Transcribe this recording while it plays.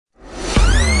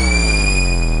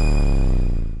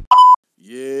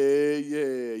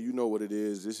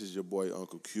This is your boy,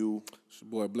 Uncle Q. It's your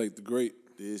boy, Blake the Great.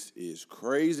 This is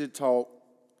Crazy Talk.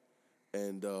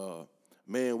 And,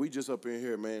 man, we just up in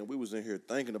here, man. We was in here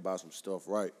thinking about some stuff,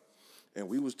 right? And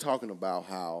we was talking about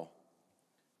how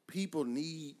people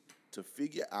need to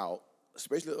figure out,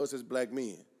 especially us as black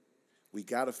men, we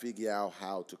got to figure out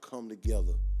how to come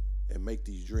together and make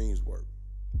these dreams work.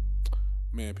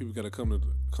 Man, people got to come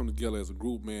together as a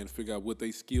group, man, figure out what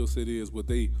their skill set is, what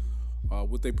their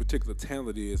particular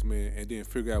talent is, man, and then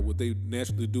figure out what they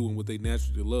naturally do and what they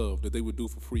naturally love that they would do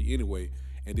for free anyway,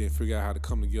 and then figure out how to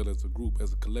come together as a group,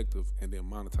 as a collective, and then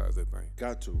monetize that thing.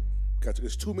 Got to.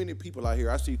 There's too many people out here.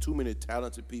 I see too many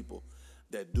talented people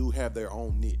that do have their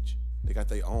own niche. They got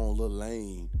their own little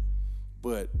lane,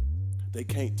 but they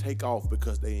can't take off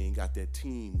because they ain't got that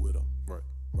team with them.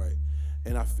 Right.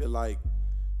 And I feel like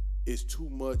it's too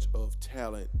much of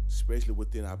talent, especially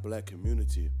within our black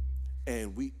community.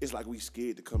 And it's like we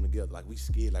scared to come together. Like we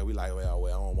scared, like well, I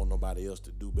don't want nobody else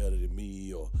to do better than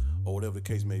me or whatever the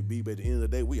case may be. But at the end of the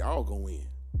day, we all gonna win.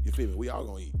 You feel me? We all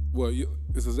gonna eat. Well,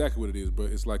 it's exactly what it is, bro.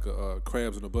 It's like a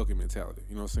crabs in a bucket mentality.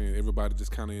 You know what I'm saying? Everybody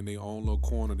just kind of in their own little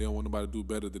corner. They don't want nobody to do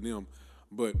better than them.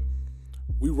 But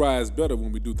we rise better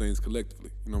when we do things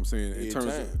collectively. You know what I'm saying? In terms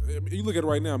of, you look at it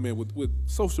right now, man, with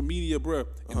social media, bro,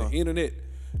 and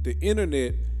the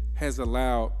internet has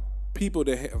allowed people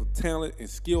that have talent and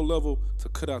skill level to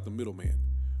cut out the middleman.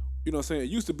 You know what I'm saying? It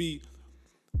used to be,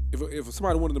 if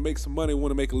somebody wanted to make some money,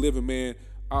 want to make a living, man,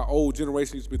 our old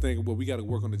generation used to be thinking, well, we got to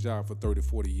work on the job for 30,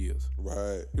 40 years. Right. You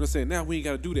know what I'm saying? Now we ain't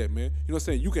got to do that, man. You know what I'm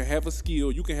saying? You can have a skill,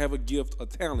 you can have a gift, a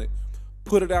talent,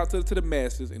 put it out to the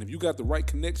masses, and if you got the right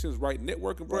connections, right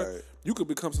networking, bro, you could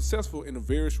become successful in a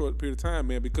very short period of time,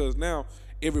 man, because now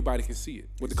everybody can see it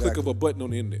with the click of a button on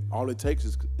the internet. All it takes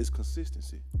is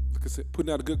consistency.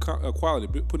 Putting out a good quality,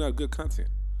 putting out good content.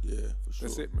 Yeah, for sure.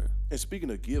 That's it, man. And speaking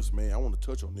of gifts, man, I want to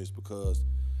touch on this because,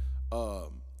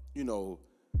 you know,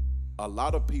 a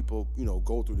lot of people, you know,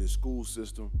 go through this school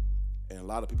system, and a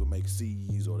lot of people make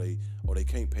C's or they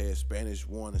can't pass Spanish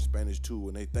 1 and Spanish 2,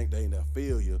 and they think they ain't a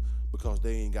failure because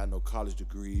they ain't got no college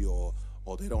degree or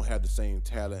they don't have the same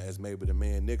talent as maybe the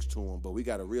man next to them. But we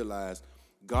got to realize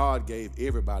God gave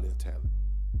everybody a talent.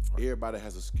 Everybody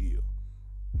has a skill.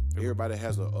 Everybody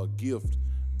has a gift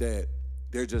that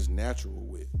they're just natural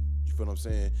with. You feel what I'm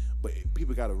saying? But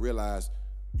people got to realize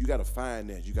you got to find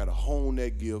that. You got to hone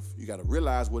that gift. You got to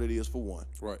realize what it is for one.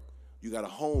 Right. You got to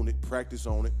hone it, practice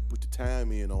on it, put the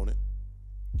time in on it,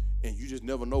 and you just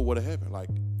never know what'll happen. Like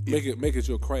make it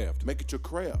your craft. Make it your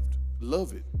craft.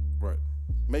 Love it. Right.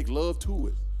 Make love to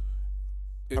it.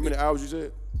 How many hours you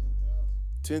said?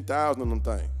 10,000 of them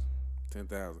things.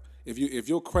 10,000. If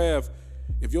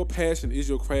your passion is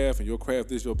your craft and your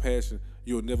craft is your passion,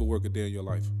 you'll never work a day in your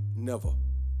life. Never.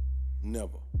 You know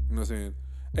what I'm saying?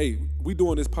 Hey, we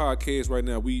doing this podcast right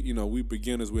now. We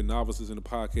beginners, we're novices in the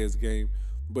podcast game,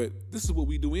 but this is what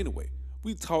we do anyway.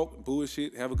 We talk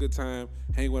bullshit, have a good time,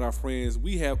 hang with our friends.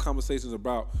 We have conversations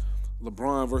about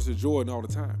LeBron versus Jordan all the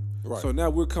time. Right. So now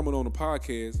we're coming on the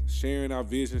podcast, sharing our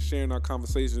vision, sharing our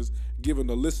conversations, giving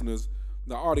the listeners,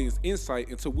 the audience, insight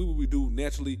into what we do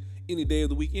naturally any day of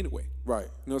the week anyway. Right. You know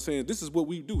what I'm saying? This is what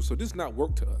we do. So this is not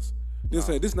work to us. This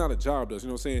is not a job to us. You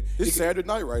know what I'm saying? This Saturday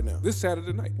night right now. This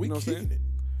Saturday night. We you know what I'm saying? it.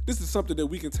 This is something that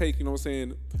we can take, you know what I'm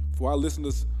saying, for our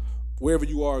listeners, wherever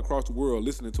you are across the world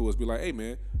listening to us, be like, hey,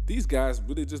 man, these guys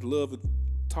really just love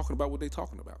talking about what they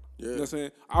talking about. Yeah. You know what I'm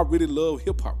saying? I really love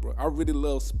hip-hop, bro. I really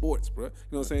love sports, bro. You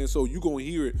know what I'm saying? So you going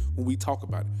to hear it when we talk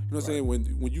about it. You know what I'm saying?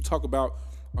 When you talk about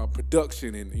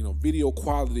production and, you know, video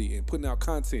quality and putting out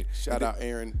content. Shout out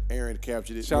Aaron. Aaron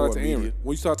captured it. Shout out to Aaron.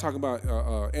 When you start talking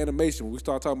about animation, when we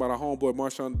start talking about our homeboy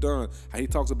Marshawn Dunn, how he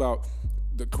talks about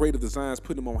the creative designs,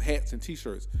 putting them on hats and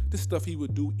T-shirts. This stuff he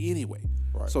would do anyway.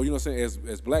 Right. So, you know what I'm saying?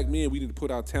 As black men, we need to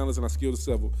put our talents and our skill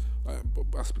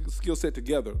set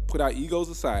together, put our egos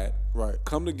aside,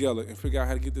 come together and figure out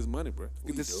how to get this money, bro.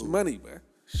 Get this money, man.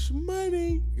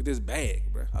 Money. Get this bag,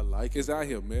 bro. I like it. It's out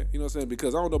here, man. You know what I'm saying?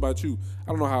 Because I don't know about you.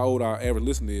 I don't know how old our average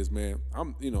listener is, man.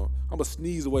 I'm a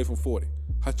sneeze away from 40.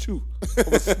 Achoo.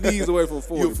 I'm a sneeze away from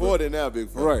 40. You're 40 now, big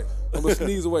fella. Right. I'm a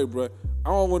sneeze away, bro. I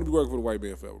don't want to be working for the white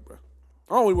man forever, bro.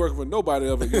 I don't want to be working for nobody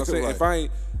ever. You know what I'm saying?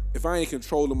 If I ain't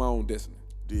controlling my own destiny.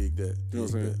 Dig that. You know what I'm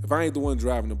saying? If I ain't the one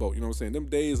driving the boat, you know what I'm saying? Them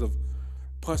days of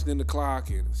punching in the clock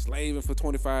and slaving for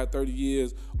 25, 30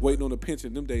 years, waiting on a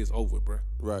pension, them days over, bro.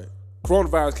 Right.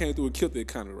 Coronavirus came through and killed the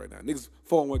economy right now. Niggas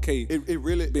 401k it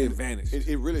really being vanished.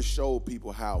 It really showed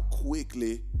people how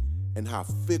quickly and how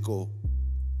fickle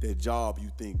that job you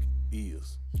think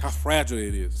is. How fragile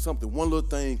it is. One little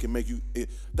thing can make you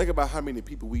think about how many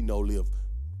people we know live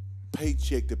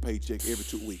paycheck to paycheck every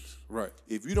 2 weeks. Right.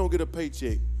 If you don't get a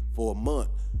paycheck for a month.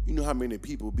 You know how many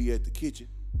people be at the kitchen,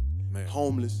 Man.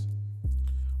 homeless.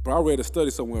 Bro, I read a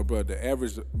study somewhere, bro. The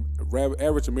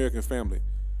average American family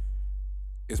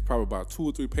is probably about 2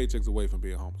 or 3 paychecks away from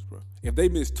being homeless, bro. If they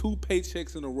miss 2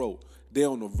 paychecks in a row, they're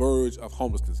on the verge of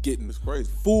homelessness, getting crazy.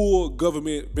 full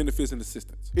government benefits and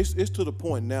assistance. It's to the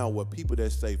point now where people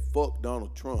that say fuck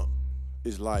Donald Trump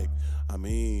is like, I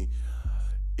mean,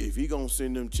 if he gonna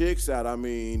send them checks out, I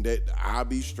mean that I'll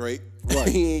be straight. Right.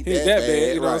 he ain't that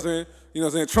bad. You know what I'm saying? You know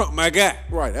what I'm saying? Trump, my guy.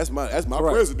 Right. That's my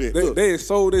Right. president. They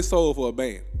sold their soul for a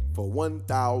band. For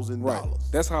 $1,000. Right.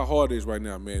 That's how hard it is right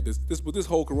now, man. This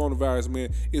whole coronavirus,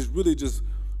 man, is really just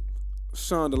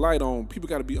shine the light on people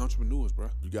got to be entrepreneurs, bro.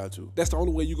 You got to. That's the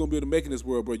only way you're going to be able to make in this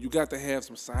world, bro. You got to have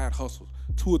some side hustles,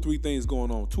 2 or 3 things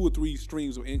going on, 2 or 3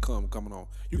 streams of income coming on.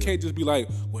 You can't just be like,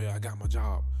 well, I got my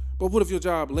job. But what if your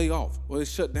job lay off, or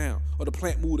it's shut down, or the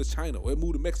plant moved to China, or it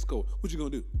moved to Mexico? What you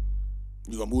going to do?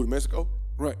 You going to move to Mexico?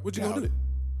 Right. What you going to do? Doubt it.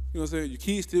 You know what I'm saying? Your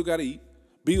kids still got to eat.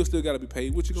 Bills still got to be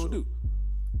paid. What you going to do?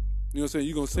 You know what I'm saying?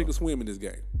 You're going to sink or swim in this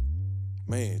game.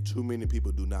 Man, too many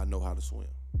people do not know how to swim.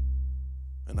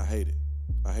 And I hate it.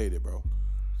 I hate it, bro.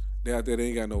 They out there, they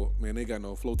ain't got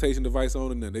no flotation device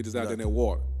on them. They just out there in that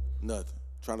water. Nothing.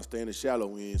 Trying to stay in the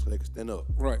shallow end so they can stand up.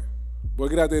 Right. Boy,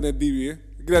 get out there in that deep end.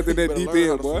 Get out there in that deep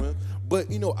end, boy. Swim.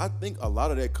 But, you know, I think a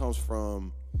lot of that comes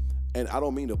from, and I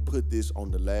don't mean to put this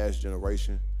on the last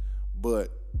generation, but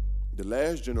the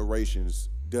last generation's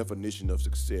definition of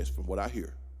success, from what I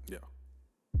hear,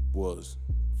 was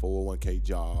 401k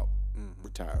job,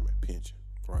 retirement, pension.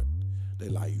 Right. They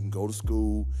like, you can go to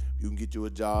school, you can get you a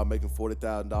job making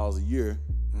 $40,000 a year,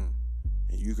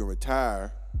 and you can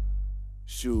retire.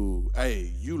 Shoot,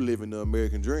 hey, you living the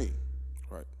American dream.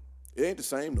 Right. It ain't the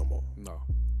same no more. No.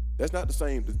 That's not the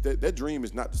same. That dream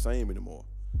is not the same anymore.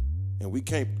 And we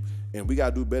can't, and we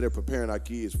gotta do better preparing our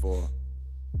kids for,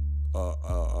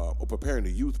 or preparing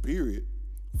the youth, period,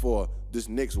 for this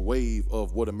next wave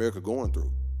of what America going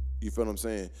through. You feel what I'm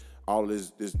saying? All of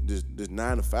this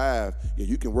 9 to 5. Yeah,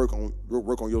 you can work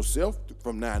on yourself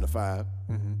from 9 to 5.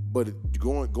 But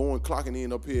going clocking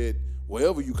in up here at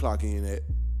wherever you clock in at,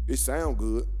 it sound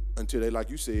good until they, like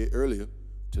you said earlier,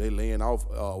 till they laying off.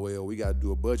 Well, we got to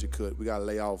do a budget cut. We got to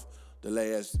lay off the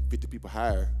last 50 people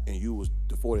hired, and you was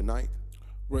the 49th.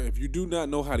 Right. If you do not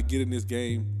know how to get in this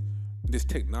game, this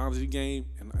technology game,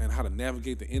 and how to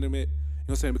navigate the internet, you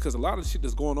know what I'm saying? Because a lot of the shit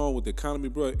that's going on with the economy,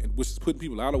 bro, and which is putting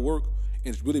people out of work,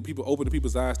 and it's really opening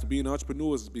people's eyes to being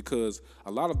entrepreneurs, is because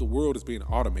a lot of the world is being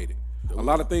automated. A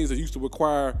lot of things that used to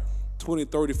require 20,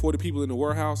 30, 40 people in the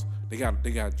warehouse, they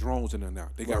got drones in there now.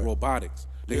 They got robotics.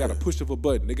 They got a push of a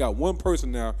button. They got one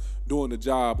person now doing the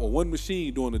job, or one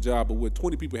machine doing the job of what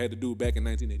 20 people had to do back in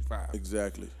 1985.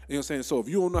 Exactly. You know what I'm saying? So if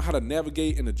you don't know how to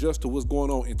navigate and adjust to what's going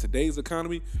on in today's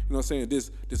economy, you know what I'm saying,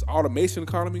 this automation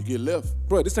economy, You get left.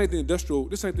 bro, this ain't the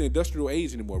industrial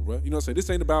age anymore, bro. You know what I'm saying? This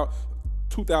ain't about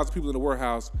 2,000 people in the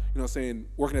warehouse, you know what I'm saying,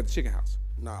 working at the chicken house.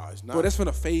 Nah, it's not. Bro, that's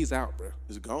finna phase out, bro.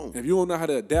 It's gone. And if you don't know how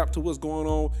to adapt to what's going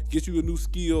on, get you a new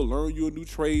skill, learn you a new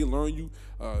trade, learn you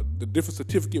the different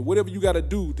certificate, whatever you got to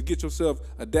do to get yourself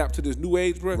adapt to this new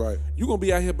age, bro, Right. you're going to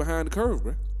be out here behind the curve,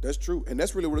 bro. That's true. And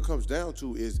that's really what it comes down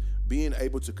to, is being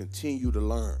able to continue to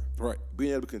learn. Right.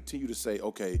 Being able to continue to say,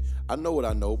 okay, I know what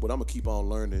I know, but I'm going to keep on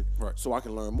learning so I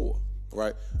can learn more,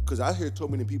 right? Because I hear so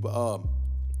many people,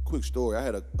 quick story,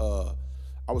 I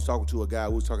was talking to a guy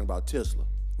who was talking about Tesla,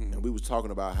 and we was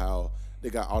talking about how they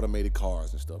got automated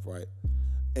cars and stuff, right?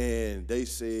 And they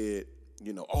said,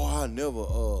 you know, oh,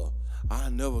 I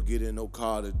never get in no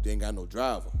car that ain't got no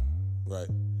driver, right?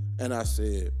 And I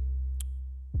said,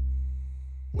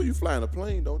 well, you flying a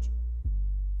plane, don't you?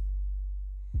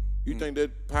 You think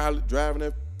that pilot driving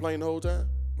that plane the whole time?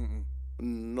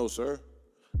 No, sir.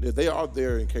 They are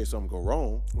there in case something go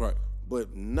wrong. Right.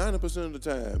 But 90% of the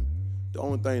time, the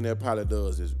only thing that pilot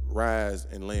does is rise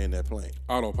and land that plane.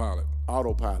 Autopilot.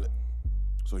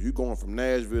 So you going from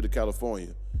Nashville to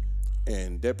California,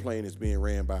 and that plane is being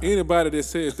ran by. Anybody that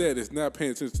says that is not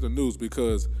paying attention to the news,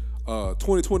 because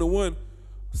 2021,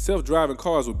 self-driving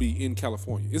cars will be in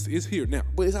California. It's here now.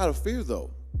 But it's out of fear,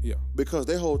 though. Yeah. Because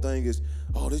their whole thing is,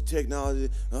 oh, this technology,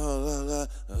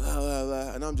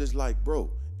 and I'm just like, bro,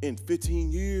 in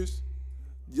 15 years,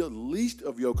 the least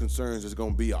of your concerns is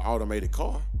going to be an automated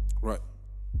car. Right.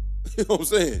 You know what I'm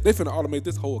saying? They finna automate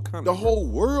this whole economy. The whole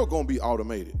world gonna be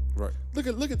automated. Right. Look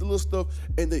at the little stuff,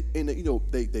 and they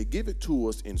give it to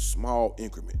us in small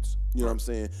increments. You know what I'm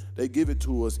saying? They give it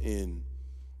to us in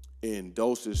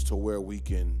doses to where we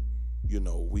can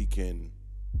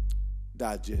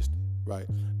digest it. Right.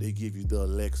 They give you the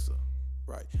Alexa.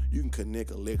 Right. You can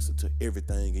connect Alexa to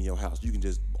everything in your house. You can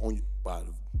just, by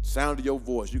the sound of your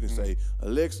voice, you can say,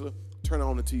 Alexa, turn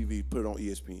on the TV, put it on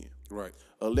ESPN. Right.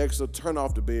 Alexa, turn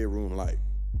off the bedroom light.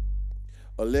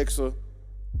 Alexa,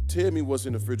 tell me what's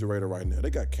in the refrigerator right now.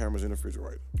 They got cameras in the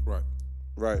refrigerator. Right.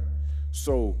 Right.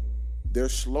 So they're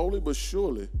slowly but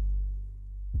surely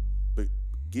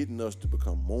getting us to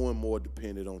become more and more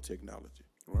dependent on technology.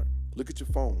 Right. Look at your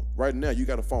phone. Right now, you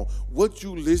got a phone. What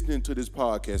you listening to this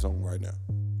podcast on right now?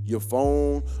 Your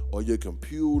phone or your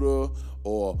computer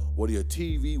or your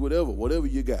TV, whatever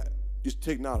you got. It's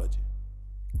technology.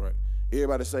 Right.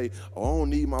 Everybody say, oh, I don't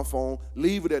need my phone.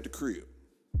 Leave it at the crib.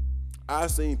 I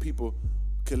seen people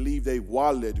can leave their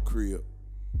wallet at the crib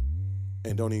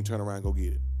and don't even turn around and go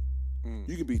get it.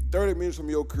 You can be 30 minutes from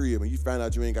your crib and you find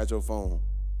out you ain't got your phone.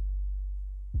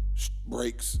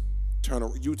 Brakes,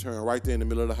 you turn right there in the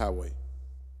middle of the highway.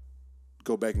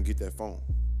 Go back and get that phone.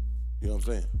 You know what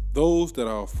I'm saying? Those that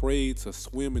are afraid to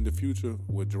swim in the future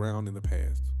will drown in the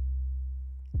past.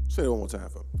 Say that one more time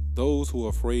for me. Those who are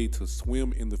afraid to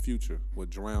swim in the future will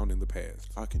drown in the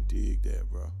past. I can dig that,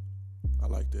 bro. I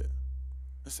like that.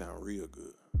 That sounds real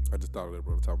good. I just thought of that,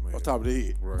 bro, on top of my head. On top of the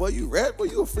head. Right. Boy, you rap, boy,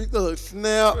 you a freak of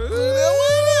snap.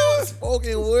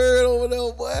 Spoken word over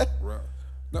there, boy. Right.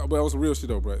 No, but that was some real shit,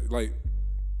 though, bro. Like,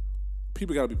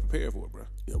 people got to be prepared for it, bro.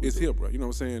 Yeah, it's here, bro. You know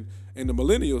what I'm saying? And the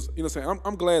millennials, you know what I'm saying?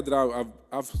 I'm glad that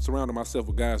I've surrounded myself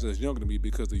with guys that's younger than me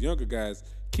because the younger guys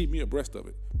keep me abreast of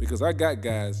it. Because I got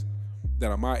guys that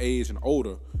are my age and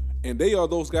older, and they are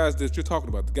those guys that you're talking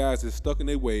about, the guys that's stuck in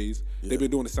their ways. Yeah. They've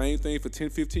been doing the same thing for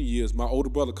 10, 15 years. My older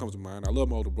brother comes to mind. I love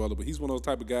my older brother, but he's one of those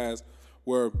type of guys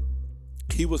where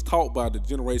he was taught by the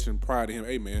generation prior to him,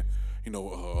 hey, man, you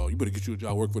know, you better get you a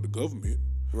job work for the government.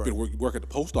 Right. You better work at the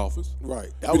post office. Right.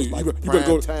 That was like you better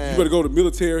go to the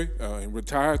military and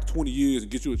retire 20 years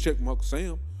and get you a check from Uncle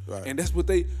Sam. Right. And that's what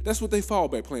they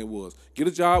fallback plan was. Get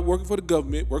a job working for the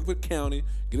government, working for the county,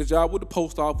 get a job with the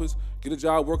post office, get a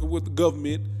job working with the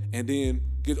government, and then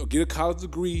get a college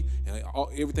degree, and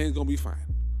everything's gonna be fine.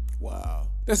 Wow.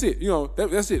 That's it. You know,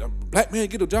 that's it. A black man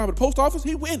get a job at the post office,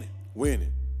 he winning.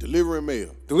 Winning. Delivering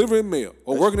mail.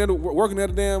 Or working at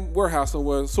a damn warehouse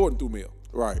somewhere sorting through mail.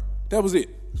 Right. That was it.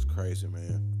 It's crazy,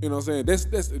 man. You know what I'm saying?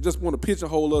 That's just want to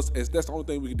pigeonhole us as that's the only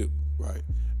thing we can do. Right.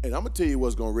 And I'm gonna tell you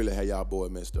what's gonna really have y'all boy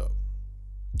messed up.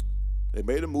 They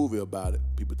made a movie about it.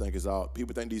 People think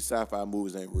these sci-fi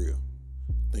movies ain't real.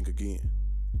 Think again.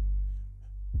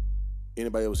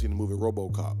 Anybody ever seen the movie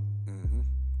RoboCop? Mm-hmm.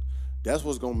 That's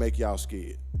what's gonna make y'all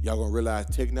scared. Y'all gonna realize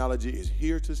technology is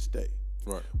here to stay.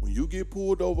 Right. When you get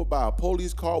pulled over by a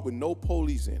police car with no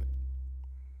police in it,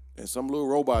 and some little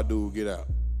robot dude get out,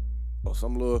 or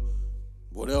some little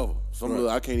whatever, little,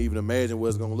 I can't even imagine what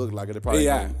it's gonna look like. It probably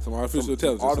AI, some artificial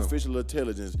intelligence. Artificial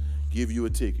intelligence give you a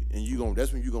ticket, and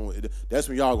that's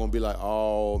when y'all gonna be like,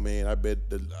 oh man,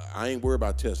 I ain't worried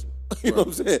about Tesla. You know what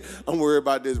I'm saying? I'm worried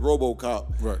about this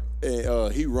RoboCop. Right.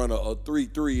 And he run a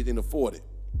 3.3 in the 40.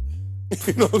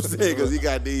 You know what I'm saying? Because he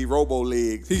got these robo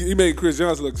legs. He made Chris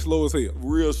Johnson look slow as hell.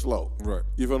 Real slow. Right.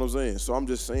 You feel what I'm saying? So I'm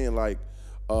just saying, like,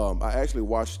 I actually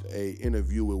watched a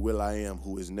interview with Will.I.Am,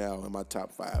 who is now in my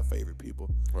top 5 favorite people.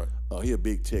 Right. He a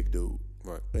big tech dude.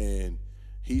 Right. And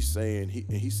he's saying,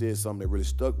 he said something that really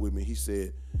stuck with me. He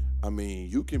said, I mean,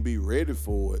 you can be ready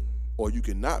for it or you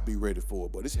can not be ready for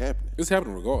it, but it's happening. It's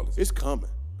happening regardless. It's coming.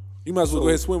 You might as well go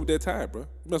ahead and swim with that tide, bro.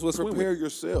 You might as well swim with it. Prepare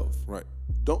yourself. Right.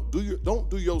 Don't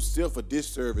do yourself a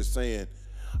disservice saying,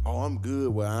 oh, I'm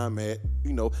good where I'm at.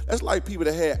 You know, that's like people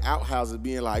that had outhouses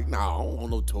being like, nah, I don't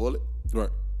want no toilet. Right.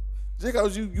 Just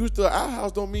because you used to an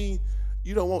outhouse don't mean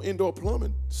you don't want indoor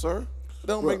plumbing, sir. That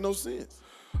don't make no sense.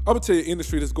 I'm going to tell you an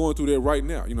industry that's going through that right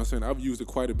now. You know what I'm saying? I've used it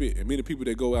quite a bit. And many people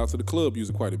that go out to the club use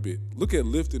it quite a bit. Look at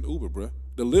Lyft and Uber, bro.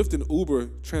 The Lyft and Uber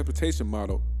transportation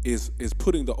model is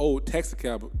putting the old taxi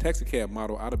cab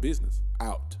model out of business.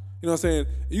 Out. You know what I'm saying?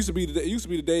 It used to be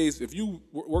the days if you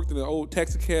worked in the old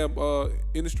taxi cab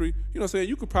industry, you know what I'm saying?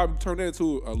 You could probably turn that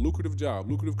into a lucrative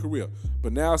job, lucrative career.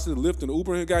 But now since Lyft and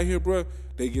Uber got here, bro,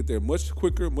 they get there much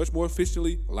quicker, much more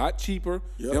efficiently, a lot cheaper.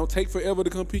 Yep. They don't take forever to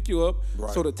come pick you up.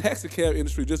 Right. So the taxi cab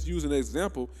industry, just using an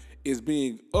example, is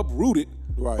being uprooted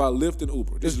by Lyft and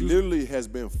Uber. This literally has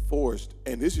been forced,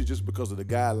 and this is just because of the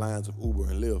guidelines of Uber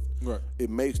and Lyft. Right.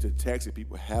 It makes the taxi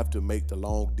people have to make the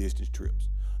long distance trips.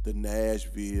 The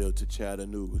Nashville to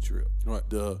Chattanooga trip. Right.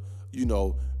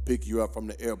 Pick you up from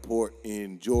the airport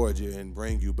in Georgia and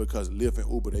bring you, because Lyft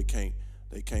and Uber, they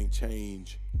can't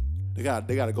change. They got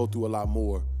to go through a lot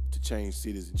more to change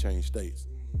cities and change states.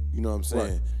 You know what I'm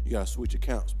saying? Right. You got to switch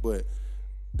accounts. But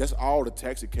that's all the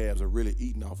taxi cabs are really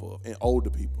eating off of, and older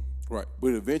people. Right. But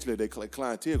eventually their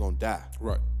clientele going to die.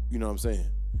 Right. You know what I'm saying?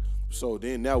 So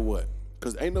then now what?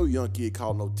 Because ain't no young kid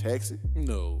called no taxi.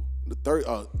 No. The third,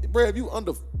 bro, if you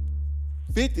under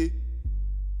 50,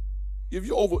 if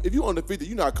you under 50,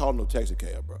 you not calling no taxi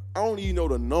cab, bro. I don't even know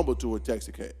the number to a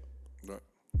taxi cab. Right.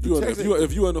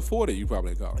 If you under 40, you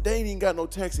probably call it. They ain't even got no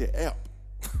taxi app.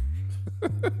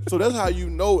 So that's how you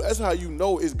know. That's how you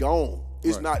know it's gone.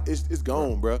 It's Right. not. It's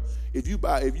gone, bro. If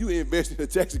you invest in a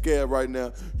taxi cab right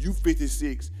now, you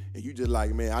 56 and you just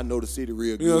like, man, I know the city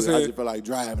real good. You know what I'm I saying? just feel like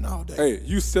driving all day. Hey,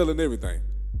 you selling everything.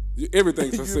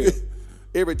 Everything's for sale.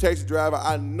 Every taxi driver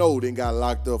I know then got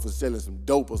locked up for selling some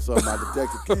dope or something out the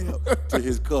taxi cab to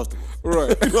his customers.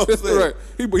 Right. You know what I'm saying? Right.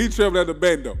 He traveling at the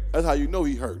bando. That's how you know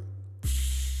he hurt.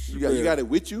 You got it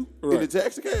with you in the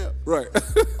taxi cab? Right.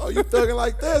 Oh, you thugging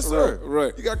like that, sir?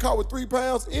 Right. You got caught with 3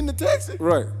 pounds in the taxi?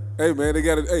 Right. Hey, man, they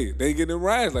got it. Hey, they ain't getting them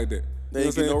rides like that. They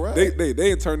ain't getting no rides. They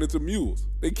ain't turned into mules.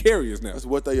 They carriers now. That's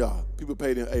what they are. People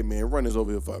pay them, hey, man, run this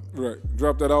over here for me. Right.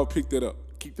 Drop that off, pick that up.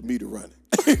 Keep the meter running.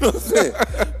 You know what I'm saying?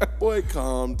 Boy,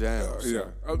 calm down.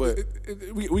 Sir. Yeah. But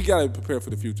we got to prepare for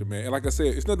the future, man. And like I said,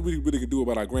 it's nothing we really can do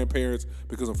about our grandparents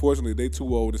because unfortunately they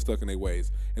too old and stuck in their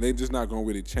ways. And they just not going to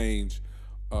really change,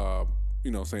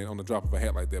 you know, saying on the drop of a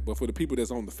hat like that. But for the people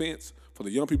that's on the fence, for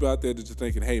the young people out there that's just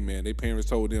thinking, hey, man, their parents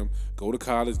told them, go to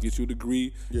college, get you a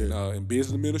degree in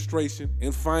business administration,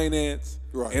 in finance,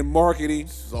 in marketing.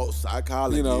 So,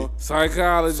 psychology. You know,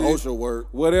 psychology. Social work.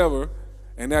 Whatever.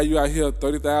 And now you out here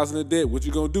 $30,000 in debt. What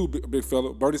you gonna do, big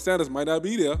fella? Bernie Sanders might not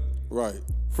be there. Right.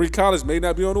 Free college may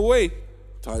not be on the way.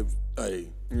 Hey,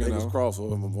 fingers crossed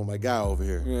for my guy over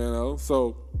here. You know,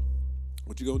 so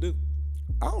what you gonna do?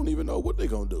 I don't even know what they're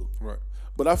gonna do. Right.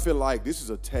 But I feel like this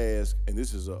is a task, and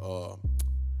this is a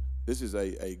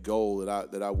goal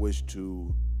that I wish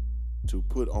to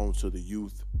put onto the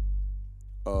youth.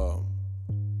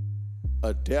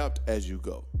 Adapt as you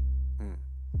go.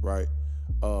 Right.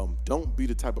 Don't be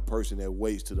the type of person that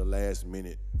waits to the last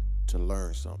minute to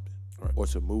learn something or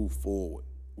to move forward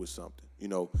with something. You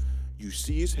know, you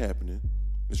see it's happening.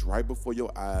 It's right before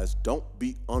your eyes. Don't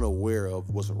be unaware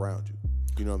of what's around you.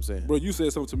 You know what I'm saying? Bro, you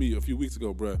said something to me a few weeks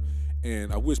ago, bro,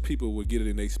 and I wish people would get it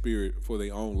in their spirit for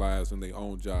their own lives and their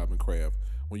own job and craft.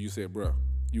 When you said, bro,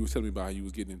 you was telling me about how you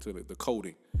was getting into the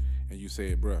coding, and you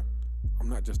said, bro, I'm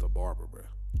not just a barber, bro.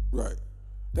 Right.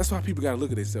 That's why people got to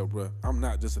look at themselves, bro. I'm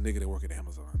not just a nigga that work at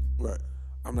Amazon. Right.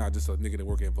 I'm not just a nigga that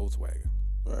work at Volkswagen.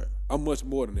 Right. I'm much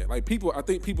more than that. Like I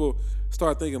think people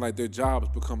start thinking like their jobs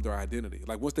become their identity.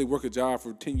 Like once they work a job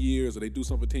for 10 years or they do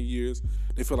something for 10 years,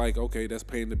 they feel like, okay, that's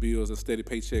paying the bills, a steady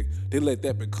paycheck. They let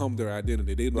that become their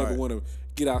identity. They never want to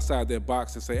get outside that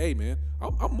box and say, hey, man,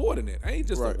 I'm more than that. I ain't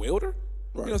just a welder. Right.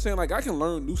 You know what I'm saying? Like I can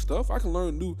learn new stuff. I can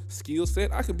learn new skill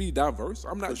set. I can be diverse.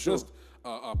 I'm not just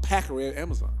a packer at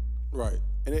Amazon. Right.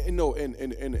 And you know,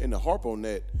 and to harp on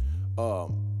that,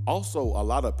 also a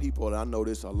lot of people, and I know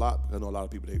this a lot because I know a lot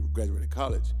of people that graduated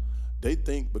college, they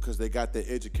think because they got their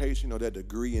education or their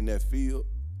degree in that field,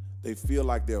 they feel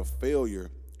like they're a failure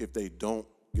if they don't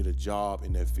get a job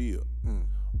in that field.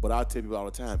 But I tell people all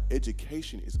the time,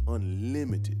 education is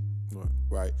unlimited.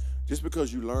 Right? Just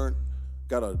because you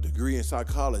got a degree in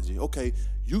psychology, okay,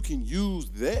 you can use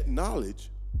that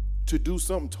knowledge to do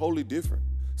something totally different.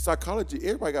 Psychology,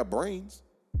 everybody got brains,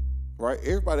 right?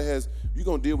 Everybody has, you're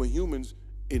going to deal with humans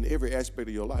in every aspect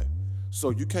of your life.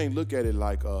 So you can't look at it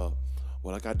like, well,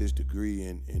 I got this degree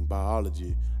in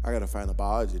biology. I got to find a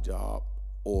biology job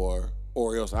or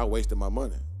else I wasted my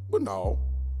money. But no,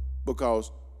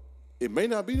 because it may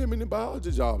not be that many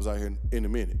biology jobs out here in a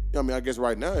minute. I mean, I guess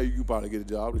right now you probably get a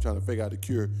job. They're trying to figure out the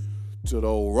cure to the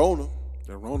old Rona.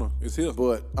 The Rona is here.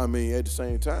 But, I mean, at the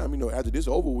same time, you know, after this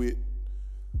over with,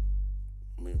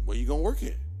 I mean, where you gonna work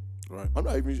at? Right.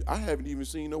 I haven't even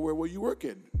seen nowhere where you work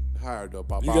at hired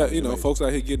up. You got, you know, folks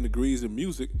out here getting degrees in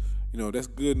music. You know, that's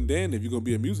good and dandy if you're gonna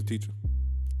be a music teacher.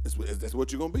 That's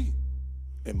what you're gonna be.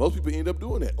 And most people end up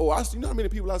doing that. Oh, you know how many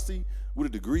people I see with a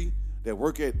degree that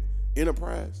work at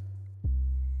Enterprise?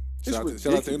 Shout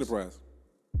out to Enterprise.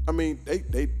 I mean,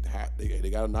 they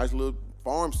got a nice little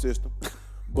farm system,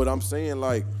 but I'm saying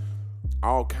like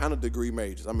all kind of degree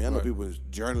majors. I mean, I know people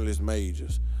with journalist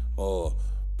majors,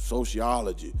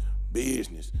 sociology,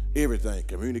 business, everything,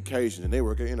 communication, and they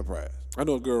work at Enterprise. I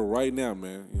know a girl right now,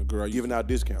 man. You know, girl giving out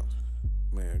discounts.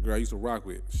 Man, a girl I used to rock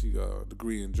with. She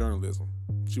degree in journalism.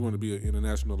 She wanted to be an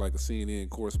international, like a CNN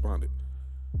correspondent.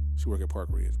 She work at Park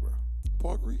Ridge, bro.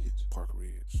 Park Ridge. Park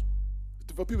Ridge.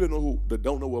 For people that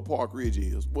don't know what Park Ridge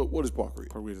is, what is Park Ridge?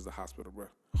 Park Ridge is a hospital, bro.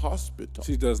 Hospital.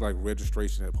 She does like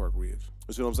registration at Park Ridge.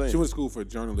 That's what I'm saying. She went to school for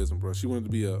journalism, bro. She wanted to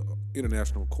be a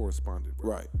international correspondent,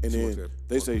 bro. Right. And then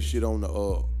they say shit on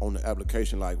the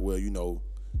application like, well, you know,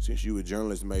 since you a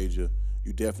journalist major,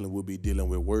 you definitely will be dealing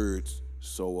with words.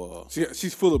 So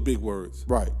She's full of big words.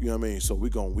 right, you know what I mean. So we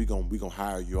gonna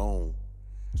hire you on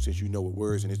since you know what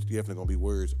words, and it's definitely gonna be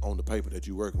words on the paper that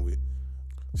you're working with.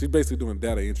 She's basically doing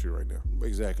data entry right now.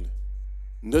 Exactly.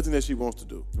 Nothing that she wants to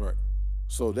do. Right.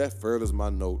 So that furthers my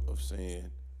note of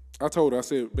saying I told her, I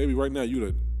said, baby, right now you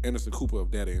the Anderson Cooper of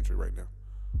data entry right now.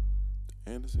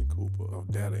 Anderson Cooper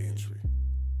Of data entry.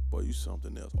 Boy, you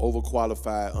something else.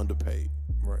 Overqualified, underpaid.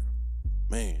 Right.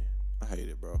 Man, I hate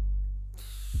it, bro.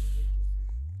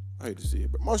 I hate to see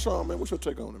it. But Marshawn, man, what's your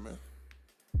take on it, man?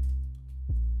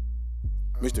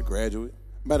 Mr. Graduate.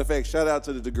 Matter of fact, shout out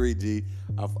to the degree, G.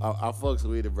 I fucks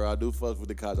with it, bro. I do fucks with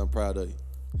the college. I'm proud of you.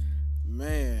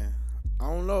 Man, I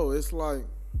don't know. It's like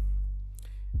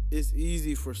it's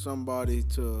easy for somebody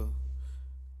to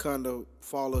kind of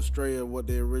fall astray of what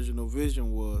their original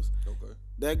vision was. Okay.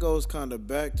 That goes kind of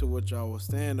back to what y'all was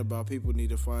saying about people need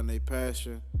to find their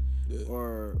passion Yeah.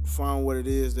 or find what it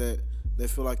is that they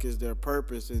feel like is their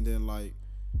purpose and then like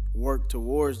work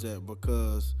towards that.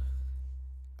 Because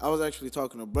I was actually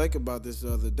talking to Blake about this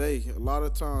the other day. A lot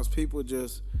of times people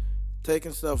just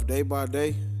taking stuff day by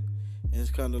day, and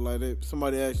it's kind of like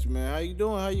somebody asks you, man, how you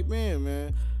doing? How you been,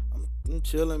 man? I'm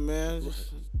chilling, man.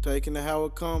 Just taking it how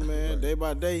it come, man. Day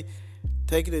by day.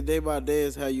 Taking it day by day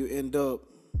is how you end up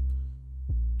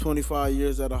 25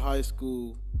 years out of high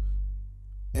school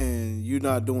and you're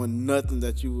not doing nothing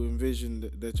that you envisioned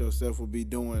that yourself would be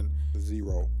doing.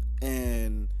 Zero.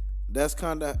 And that's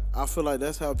kind of, I feel like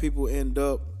that's how people end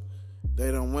up.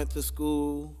 They done went to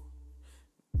school,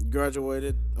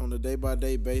 graduated on a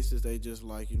day-by-day basis. They just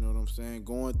like, you know what I'm saying,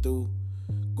 going through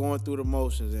the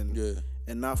motions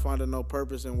and not finding no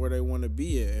purpose in where they want to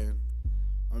be at. And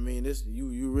I mean, this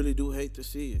you really do hate to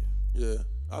see it. Yeah,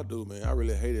 I do, man. I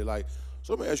really hate it. Like,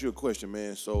 so let me ask you a question,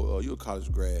 man. So you're a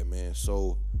college grad, man.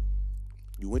 So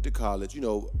you went to college. You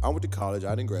know, I went to college.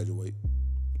 I didn't graduate.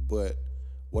 But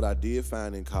what I did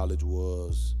find in college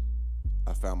was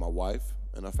I found my wife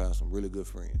and I found some really good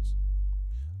friends.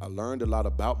 I learned a lot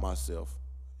about myself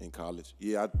in college.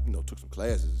 Yeah, I took some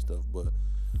classes and stuff, but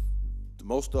the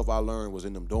most stuff I learned was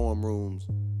in them dorm rooms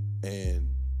and,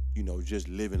 just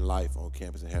living life on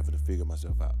campus and having to figure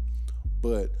myself out.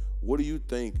 But what do you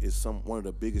think is one of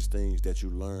the biggest things that you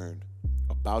learned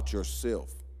about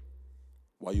yourself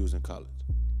while you was in college?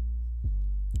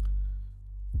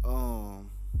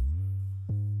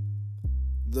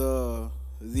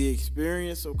 The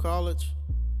experience of college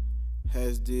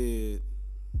has did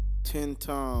 10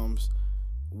 times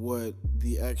what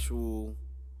the actual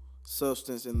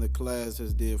substance in the class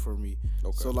has did for me.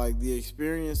 Okay. So like the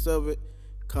experience of it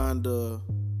kinda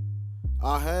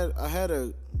I had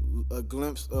a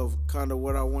glimpse of kind of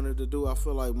what I wanted to do. I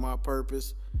feel like my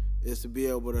purpose is to be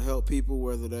able to help people,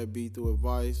 whether that be through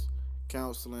advice,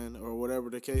 counseling, or whatever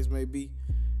the case may be.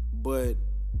 But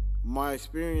my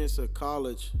experience of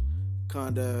college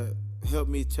kind of helped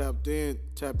me tap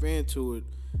into it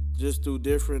just through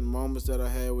different moments that I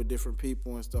had with different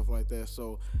people and stuff like that.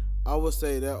 So I would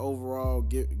say that overall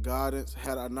guidance,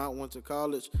 had I not went to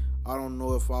college, I don't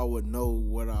know if I would know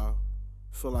what I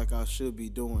feel like I should be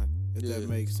doing, if that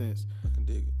makes sense. I can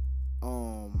dig it.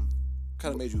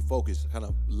 Kind of made you focus, kind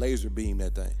of laser beam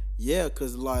that thing. Yeah,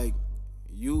 because like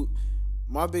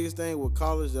my biggest thing with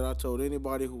college that I told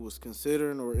anybody who was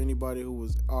considering or anybody who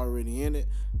was already in it,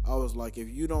 I was like, if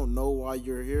you don't know why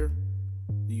you're here,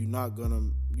 you're not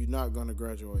gonna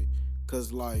graduate.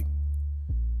 Cause like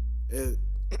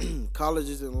college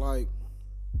isn't like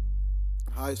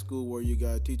high school where you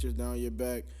got teachers down your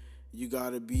back. You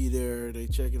gotta be there. They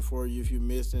checking for you if you're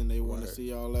missing. They want to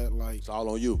see all that. Like it's all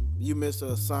on you. You miss an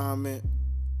assignment,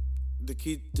 the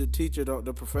teacher,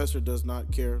 the professor does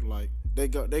not care. Like they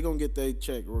gonna get their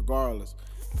check regardless.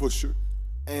 For sure.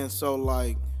 And so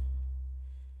like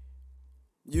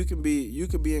you can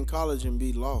be in college and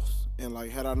be lost. And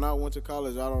like had I not went to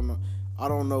college, I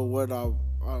don't know what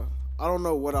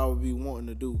I would be wanting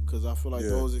to do, because I feel like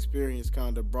those experiences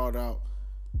kind of brought out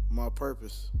my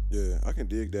purpose. Yeah, I can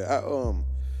dig that.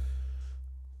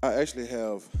 I actually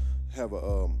have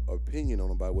a opinion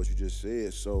on about what you just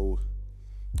said. So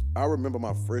I remember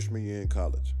my freshman year in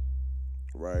college.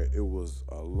 Right, it was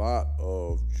a lot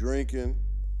of drinking,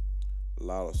 a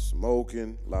lot of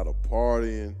smoking, a lot of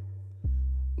partying,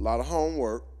 a lot of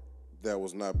homework that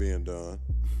was not being done.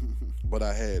 But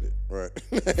I had it, right?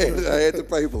 I had the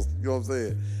papers, you know what I'm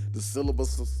saying? The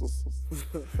syllabus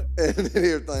and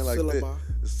everything like that.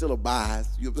 The syllabi,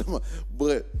 you know what I'm saying?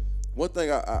 But one thing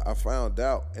I found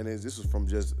out, and this was from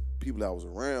just people that I was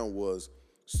around, was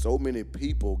so many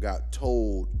people got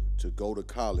told to go to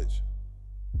college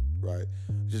right?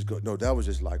 Just go. No, that was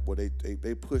just like what they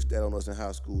pushed that on us in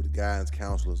high school. The guidance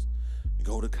counselors,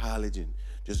 go to college and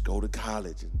just go to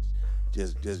college and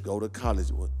just go to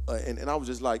college. And I was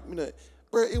just like,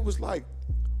 bro, it was like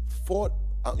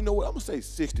you know what? I'm gonna say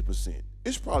 60%.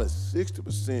 It's probably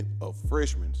 60% of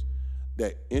freshmen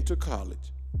that enter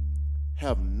college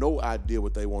have no idea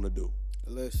what they want to do.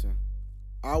 Listen,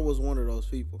 I was one of those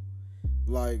people.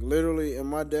 Like literally, and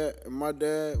my dad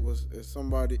is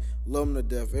somebody love him to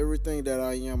death. Everything that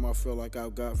I am, I feel like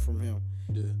I've got from him.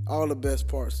 Yeah. All the best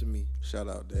parts of me. Shout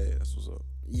out, Dad. That's what's up.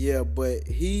 Yeah, but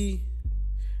he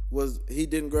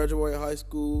didn't graduate high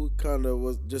school. Kind of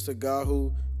was just a guy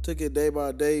who took it day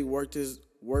by day, worked his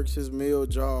meal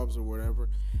jobs or whatever.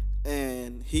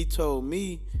 And he told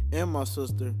me and my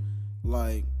sister,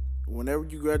 like, whenever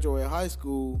you graduate high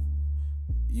school,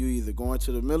 you either going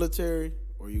to the military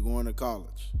or you going to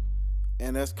college.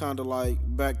 And that's kind of like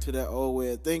back to that old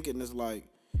way of thinking. It's like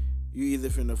you either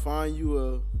finna find you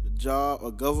a job,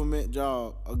 a government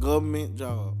job,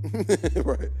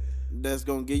 Right. that's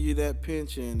gonna give you that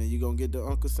pension, and you're gonna get the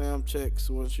Uncle Sam checks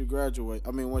once you graduate.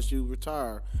 I mean, once you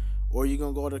retire, or you're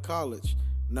gonna go to college.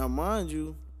 Now, mind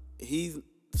you, he's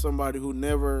somebody who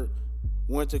never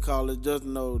went to college,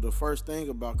 doesn't know the first thing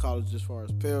about college as far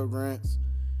as Pell Grants,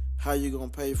 how you gonna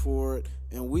pay for it,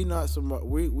 and we aren't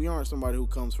somebody who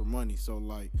comes for money. So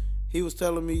like, he was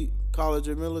telling me college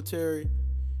or military,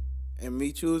 and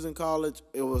me choosing college,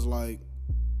 it was like,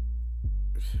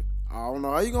 I don't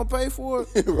know how you gonna pay for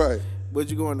it, Right. but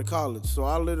you're going to college. So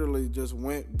I literally just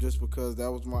went just because that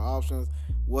was my options.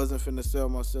 Wasn't finna sell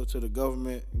myself to the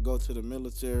government and go to the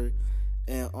military,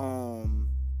 and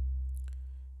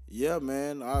yeah,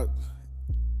 man,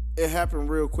 it happened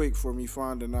real quick for me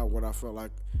finding out what I felt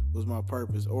like was my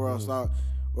purpose, or else I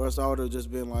would have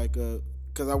just been like,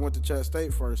 because I went to Chat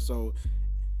State first, so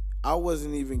I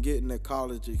wasn't even getting the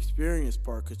college experience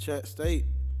part. Cause Chat State,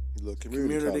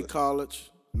 community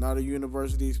college, not a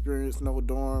university experience, no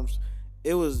dorms.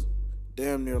 It was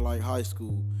damn near like high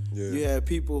school. Yeah. You had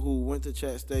people who went to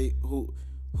Chat State who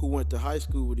went to high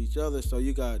school with each other. So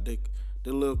you got the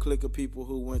little clique of people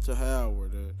who went to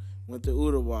Howard, or went to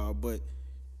U.N.I.T.Y. But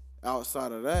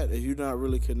outside of that, if you're not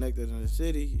really connected in the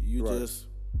city, you Right. just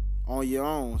on your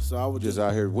own. So I was Just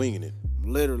out here winging it.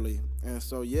 literally. And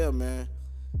so yeah, man,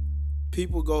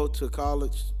 people go to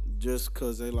college just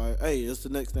because they like, hey, it's the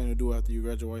next thing to do after you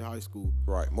graduate high school,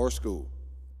 Right. More school.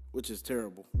 which is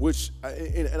terrible.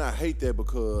 And I hate that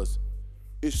because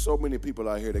it's so many people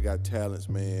out here that got talents,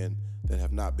 man, that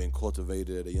have not been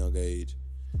cultivated at a young age.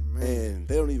 Man. And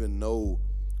they don't even know.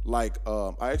 Like,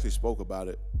 I actually spoke about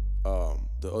it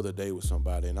the other day with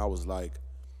somebody, and I was like,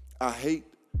 I hate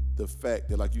the fact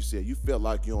that, like you said, you felt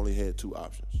like you only had two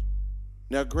options.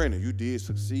 Now, granted, you did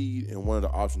succeed in one of the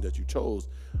options that you chose,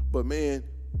 but man,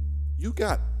 you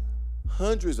got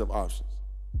hundreds of options.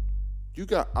 You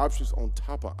got options on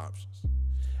top of options.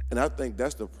 And I think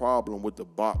that's the problem with the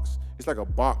box. It's like a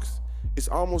box. It's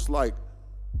almost like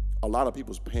a lot of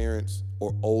people's parents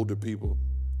or older people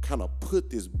kind of put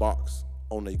this box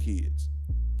on their kids.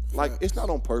 Like, it's not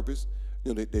on purpose.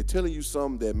 They're telling you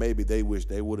something that maybe they wish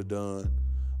they would have done,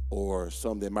 or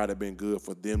something that might have been good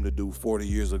for them to do 40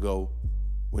 years ago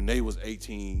when they was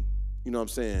 18. You know what I'm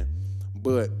saying?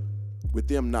 But with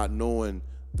them not knowing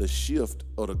the shift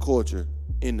of the culture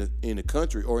in the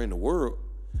country or in the world,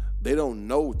 they don't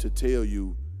know to tell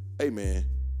you, hey man,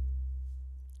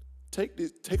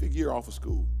 take a year off of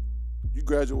school. You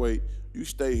graduate, you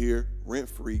stay here, rent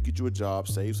free, get you a job,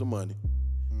 save some money.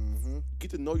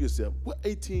 Get to know yourself. What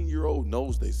 18-year-old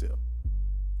knows theyself?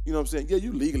 You know what I'm saying? Yeah,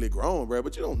 you legally grown, bro,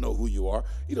 but you don't know who you are.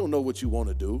 You don't know what you want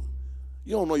to do.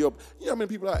 You don't know you know how many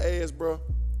people I ask, bro?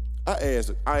 I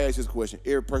ask this question.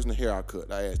 Every person the hair I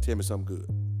cut, I ask, tell me something good.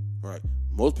 All right.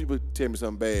 Most people tell me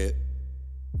something bad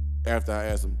after I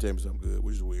ask them to tell me something good,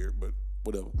 which is weird, but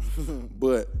whatever.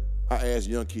 But I ask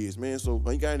young kids, man, so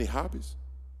man, you got any hobbies?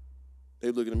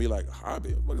 They looking at me like,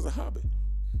 hobby? What is a hobby?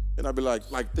 And I'd be like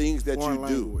things that Foreign you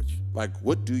language. do. Like,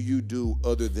 what do you do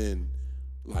other than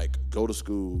like go to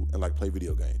school and like play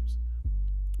video games?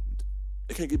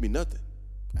 They can't give me nothing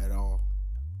At all.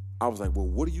 I was like, well,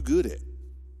 what are you good at?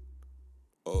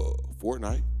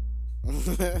 Fortnite.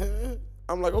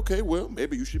 I'm like, okay, well,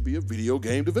 maybe you should be a video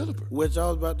game developer. Which I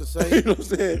was about to You say, know what I'm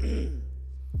saying?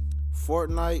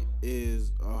 Fortnite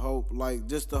is a hope, like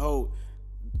just the whole,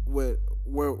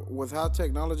 with how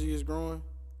technology is growing,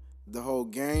 the whole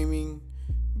gaming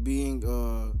being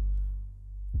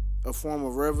a form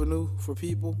of revenue for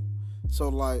people. So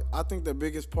like, I think the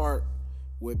biggest part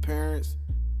with parents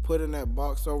putting that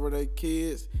box over their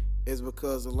kids is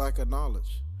because of lack of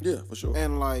knowledge. Yeah, for sure.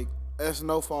 And like, that's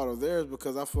no fault of theirs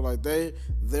because I feel like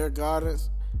their guidance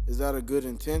is out of good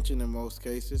intention in most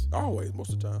cases, Always,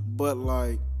 most of the time. but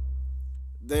like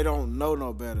they don't know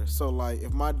no better. So like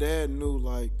if my dad knew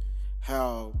like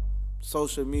how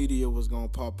social media was gonna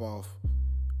pop off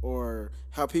or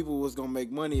how people was gonna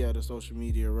make money out of social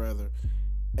media rather,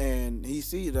 and he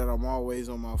see that I'm always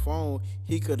on my phone,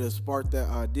 he could have sparked that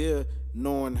idea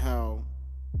knowing how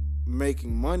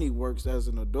making money works as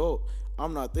an adult.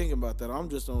 I'm not thinking about that. I'm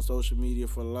just on social media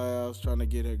for laughs, trying to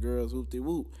get at girls whoop de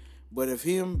whoop. But if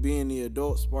him being the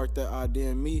adult sparked that idea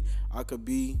in me, I could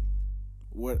be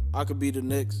the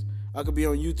next. I could be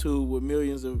on YouTube with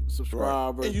millions of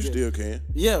subscribers. And you still can.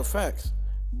 Yeah, facts.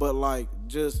 But like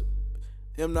just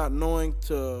him not knowing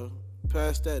to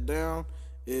pass that down,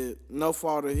 it no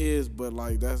fault of his, but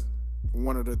like that's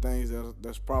one of the things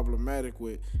that's problematic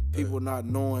with people not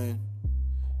knowing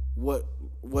what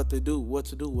to do, what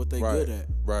they good at.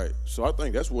 Right. So I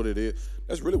think that's what it is.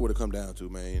 That's really what it come down to,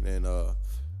 man. And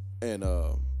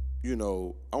you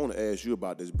know, I want to ask you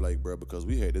about this, Blake, bro, because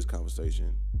we had this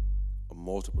conversation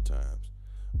multiple times.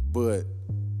 But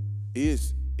it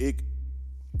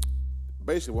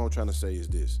basically what I'm trying to say is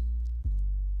this.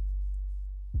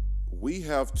 We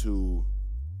have to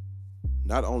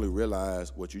not only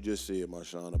realize what you just said,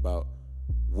 Marshawn, about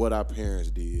what our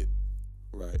parents did,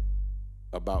 right,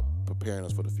 about preparing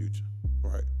us for the future,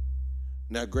 right?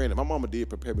 Now, granted, my mama did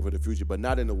prepare me for the future, but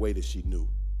not in the way that she knew.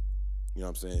 You know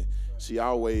what I'm saying? She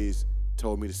always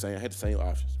told me I had the same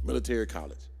options, military,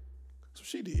 college. So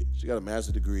she did. She got a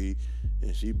master's degree,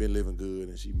 and she been living good,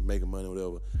 and she making money,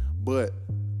 whatever. But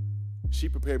she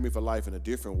prepared me for life in a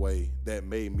different way that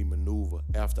made me maneuver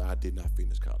after I did not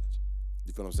finish college.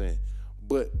 You feel what I'm saying?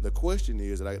 But the question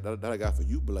is that I got for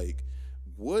you, Blake,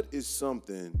 what is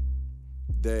something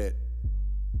that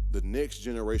the next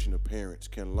generation of parents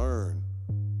can learn,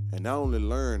 and not only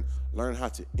learn how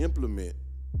to implement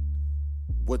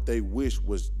what they wish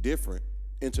was different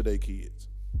into their kids?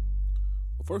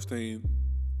 Well, first thing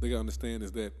they gotta understand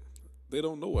is that they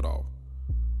don't know it all.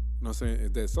 You know what I'm saying?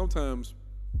 Is that sometimes,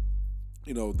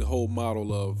 you know, the whole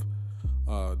model of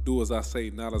do as I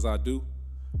say, not as I do,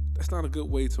 that's not a good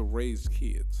way to raise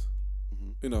kids.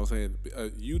 Mm-hmm. You know what I'm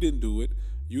saying? You didn't do it.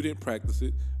 You didn't practice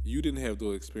it. You didn't have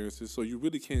those experiences. So you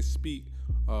really can't speak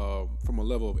from a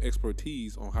level of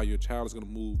expertise on how your child is going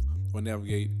to move or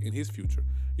navigate in his future.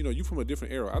 You know, you from a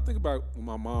different era. I think about when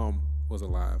my mom was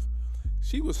alive.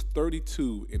 She was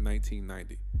 32 in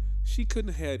 1990. She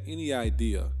couldn't have had any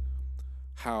idea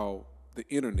how the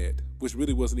internet, which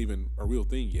really wasn't even a real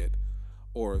thing yet,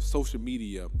 or social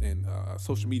media and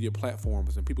social media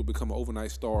platforms and people becoming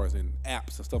overnight stars and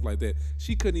apps and stuff like that.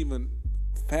 She couldn't even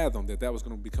fathom that was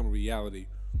going to become a reality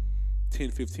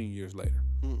 10, 15 years later.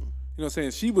 Mm-mm. You know what I'm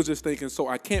saying? She was just thinking, so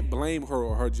I can't blame her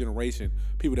or her generation,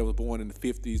 people that was born in the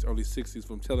 50s, early 60s,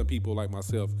 from telling people like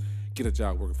myself, get a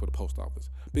job working for the post office.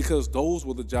 Because those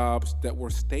were the jobs that were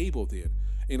stable then.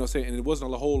 You know what I'm saying? And it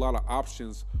wasn't a whole lot of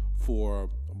options for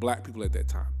black people at that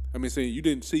time. I mean, saying you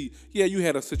didn't see, yeah, you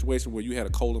had a situation where you had a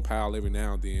Colin Powell every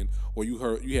now and then, or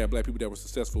you had black people that were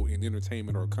successful in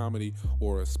entertainment or comedy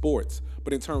or sports.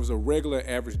 But in terms of regular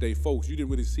average day folks, you didn't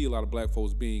really see a lot of black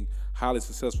folks being highly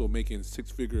successful, making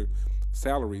six-figure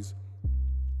salaries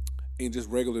in just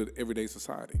regular everyday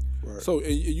society. Right. So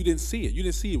you didn't see it. You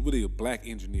didn't see it really black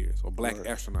engineers or black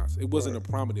astronauts. It wasn't a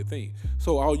prominent thing.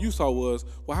 So all you saw was,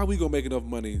 well, how are we gonna make enough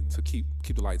money to keep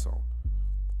the lights on,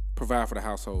 provide for the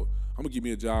household? I'm gonna give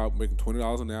me a job making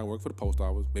 $20 an hour, work for the post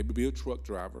office, maybe be a truck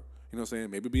driver, you know what I'm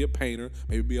saying? Maybe be a painter,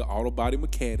 maybe be an auto body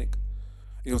mechanic.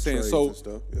 You know what I'm saying? So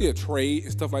stuff, trade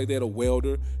and stuff like that, a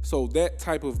welder. So that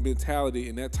type of mentality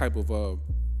and that type of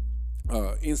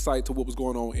insight to what was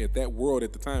going on at that world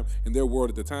at the time, and their world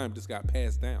at the time, just got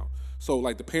passed down. So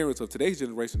like the parents of today's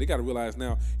generation, they got to realize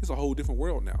now it's a whole different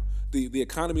world now. The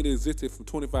economy that existed from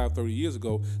 25, 30 years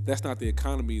ago, that's not the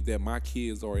economy that my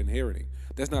kids are inheriting.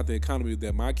 That's not the economy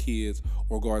that my kids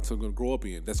are going to grow up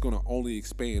in. That's going to only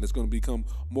expand. It's going to become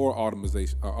more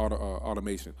automation,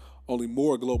 only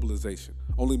more globalization,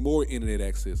 only more internet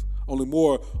access, only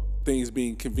more things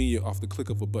being convenient off the click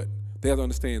of a button. They have to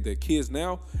understand that kids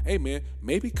now, hey man,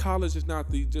 maybe college is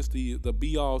not just the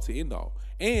be all to end all.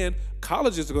 And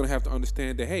colleges are going to have to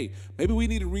understand that, hey, maybe we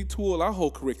need to retool our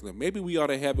whole curriculum. Maybe we ought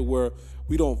to have it where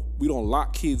we don't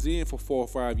lock kids in for 4 or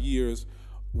 5 years,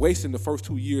 wasting the first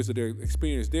 2 years of their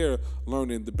experience there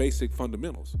learning the basic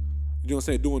fundamentals. You know what I'm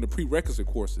saying? Doing the prerequisite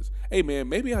courses. Hey, man,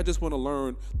 maybe I just want to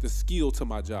learn the skill to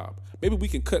my job. Maybe we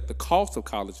can cut the cost of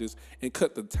colleges and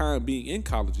cut the time being in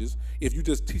colleges if you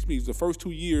just teach me the first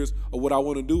 2 years of what I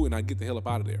want to do and I get the hell up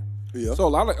out of there. Yeah. So a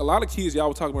lot of kids y'all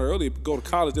were talking about earlier go to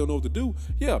college, they don't know what to do.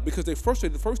 Yeah, because they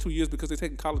frustrated the first 2 years because they're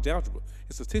taking college algebra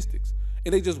and statistics,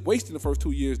 and they just wasting the first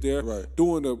 2 years there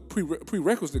doing the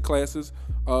prerequisite classes.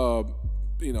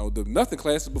 The nothing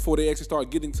classes before they actually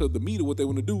start getting to the meat of what they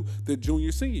want to do their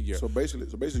junior senior year. So basically,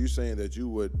 you're saying that you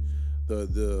would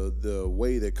the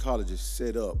way that college is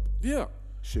set up. Yeah.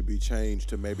 Should be changed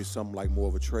to maybe something like more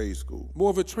of a trade school. More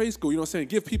of a trade school, you know what I'm saying?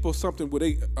 Give people something with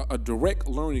a direct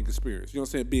learning experience. You know what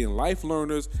I'm saying? Being life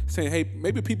learners, saying, hey,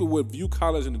 maybe people would view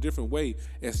college in a different way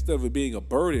instead of it being a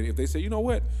burden. If they say, you know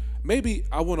what, maybe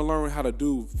I want to learn how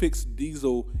to fix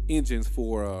diesel engines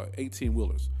for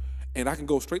 18-wheelers. And I can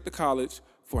go straight to college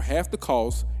for half the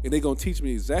cost, and they're going to teach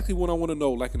me exactly what I want to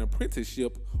know, like an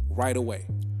apprenticeship, right away.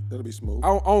 That'll be smooth.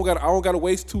 I don't got to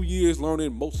waste 2 years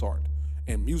learning Mozart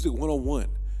and Music 101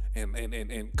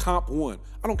 and Comp 1.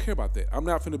 I don't care about that. I'm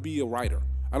not going to be a writer.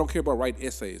 I don't care about writing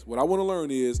essays. What I want to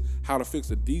learn is how to fix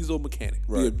a diesel mechanic.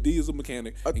 Be a diesel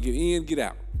mechanic and get in, get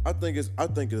out. I think it's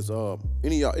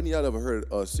any of y'all ever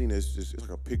heard seen this? It's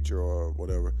like a picture or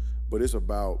whatever, but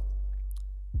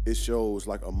it shows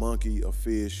like a monkey, a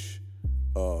fish,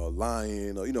 a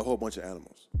lion, or, a whole bunch of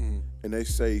animals, and they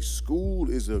say school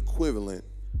is equivalent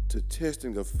to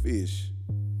testing a fish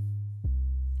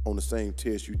on the same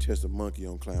test you test a monkey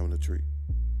on climbing a tree.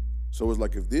 So it's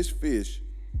like if this fish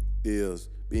is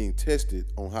being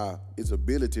tested on how its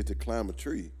ability to climb a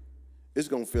tree, it's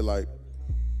gonna feel like,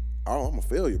 oh, I'm a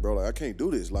failure, bro. Like I can't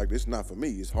do this. Like this is not for me.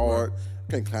 It's hard.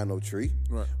 Can't climb no tree.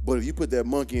 Right. But if you put that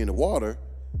monkey in the water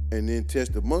and then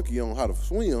test the monkey on how to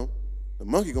swim, the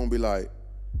monkey gonna be like,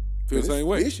 feel the same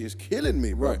way. Fish is killing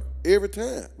me, bro. Right. Every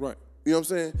time. Right. You know what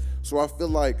I'm saying? So I feel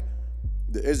like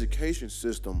the education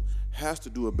system has to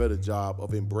do a better job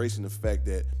of embracing the fact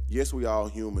that, yes, we all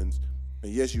humans,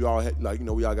 and yes, you all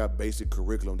we all got basic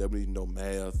curriculum that we need to know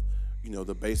math,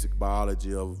 the basic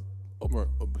biology of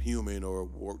human or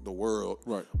the world.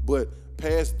 Right. But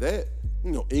past that,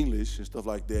 English and stuff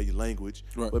like that, your language.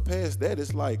 Right. But past that,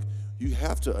 it's like you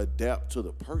have to adapt to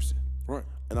the person. Right.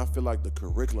 And I feel like the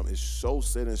curriculum is so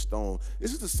set in stone.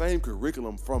 This is the same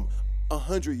curriculum from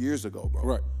 100 years ago, bro.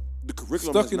 Right. The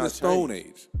curriculum Stuck has in not the Stone changed.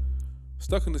 Age.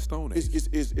 Stuck in the Stone Age.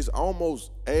 It's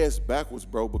almost ass backwards,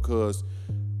 bro, because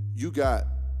you got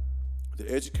the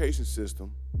education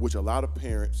system, which a lot of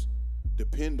parents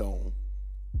depend on,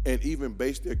 and even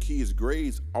base their kids'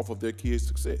 grades off of their kids'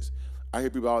 success. I hear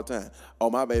people all the time,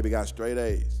 oh, my baby got straight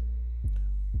A's.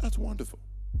 That's wonderful.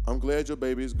 I'm glad your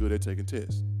baby is good at taking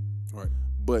tests. Right.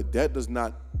 But that does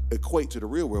not equate to the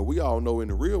real world. We all know in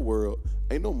the real world,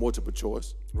 ain't no multiple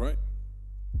choice. Right.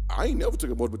 I ain't never took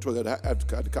a multiple choice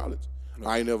after college. No.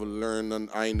 I ain't never learned nothing.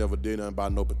 I ain't never did nothing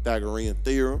about no Pythagorean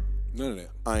theorem. None of that.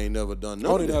 I ain't never done nothing. I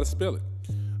don't even know how to spell it.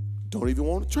 Don't even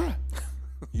want to try.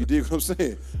 You dig what I'm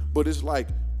saying? But it's like,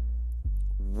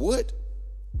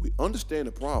 we understand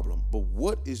the problem, but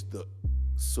what is the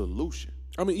solution?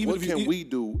 I mean, even what can we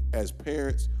do as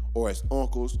parents or as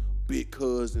uncles, big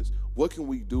cousins? What can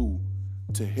we do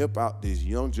to help out this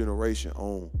young generation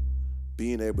on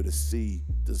being able to see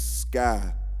the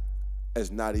sky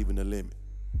as not even the limit?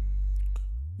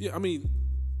 Yeah, I mean,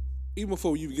 even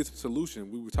before you even get to the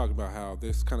solution, we were talking about how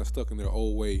they're kind of stuck in their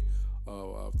old way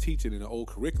of teaching in the old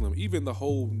curriculum. Even the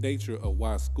whole nature of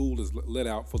why school is let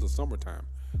out for the summertime,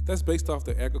 that's based off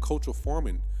the agricultural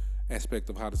farming aspect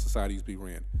of how the societies be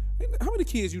ran. And how many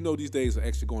kids these days are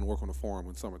actually going to work on the farm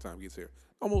when summertime gets here?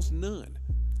 Almost none.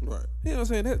 Right. You know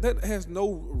what I'm saying? That has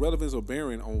no relevance or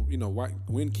bearing on,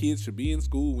 when kids should be in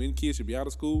school, when kids should be out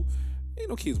of school. Ain't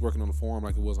no kids working on the farm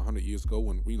like it was 100 years ago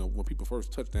when people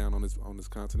first touched down on this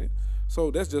continent.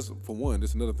 So that's just, for one,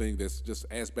 that's another thing that's just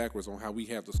ass backwards on how we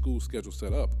have the school schedule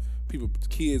set up.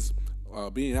 Kids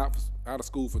being out of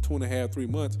school for 2.5, 3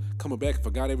 months, coming back and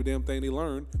forgot every damn thing they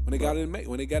learned when they got in May.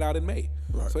 When they got out in May.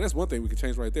 Right. So that's one thing we can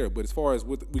change right there. But as far as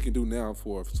what we can do now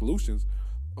for solutions,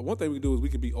 one thing we can do is we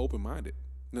can be open-minded.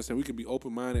 You know what I'm saying? We can be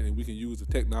open-minded and we can use the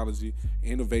technology,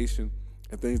 innovation,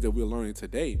 and things that we're learning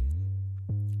today.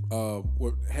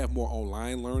 Have more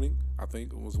online learning, I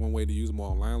think was one way to use more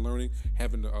online learning,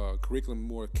 having the curriculum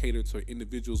more catered to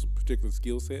individuals' particular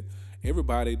skill set.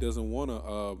 Everybody doesn't want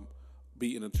to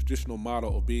be in a traditional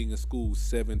model of being in school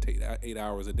 7 to 8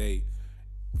 hours a day,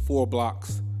 4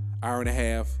 blocks, hour and a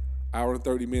half, hour and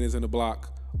 30 minutes in a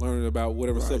block, learning about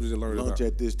whatever subject they're learning Lunch about.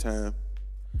 at this time,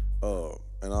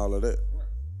 and all of that.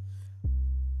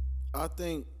 I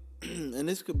think, and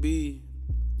this could be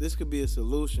a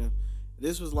solution.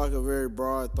 This was like a very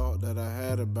broad thought that I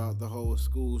had about the whole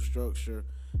school structure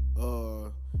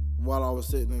while I was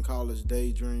sitting in college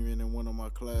daydreaming in one of my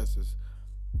classes.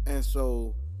 And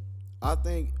so I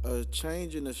think a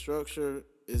change in the structure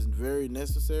is very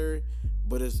necessary,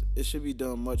 but it should be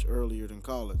done much earlier than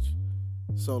college.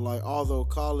 So like, although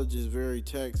college is very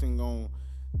taxing on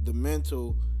the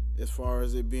mental, as far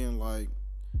as it being like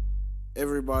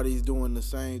everybody's doing the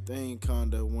same thing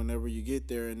kind of whenever you get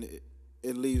there, and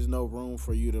it leaves no room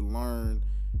for you to learn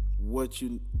what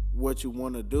you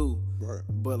want to do. Right.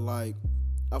 But like,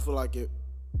 I feel like in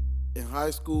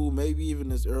high school, maybe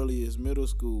even as early as middle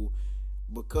school,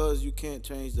 because you can't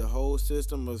change the whole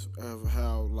system of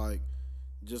how like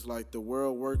just like the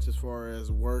world works as far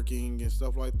as working and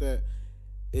stuff like that.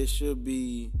 It should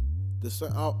be the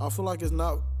same. I feel like it's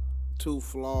not too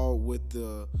flawed with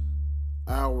the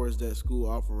hours that school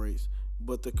operates,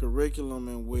 but the curriculum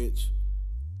in which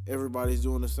everybody's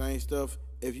doing the same stuff.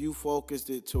 If you focused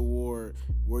it toward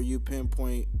where you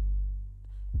pinpoint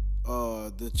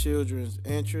the children's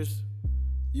interests,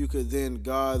 you could then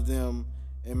guide them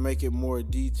and make it more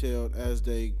detailed as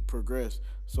they progress.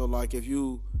 So like, if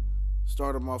you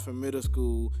start them off in middle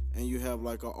school and you have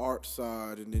like a art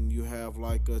side, and then you have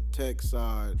like a tech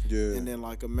side, Yeah. and then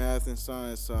like a math and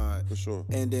science side, For sure.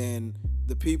 and then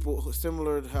the people,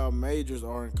 similar to how majors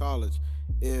are in college,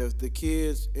 if the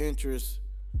kids' interest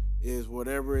is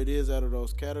whatever it is out of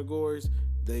those categories,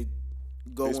 they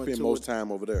go They spend into most it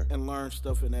time over there. and learn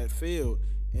stuff in that field.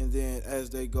 And then as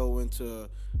they go into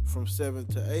from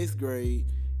 7th to 8th grade,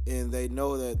 and they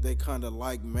know that they kind of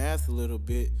like math a little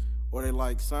bit, or they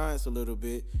like science a little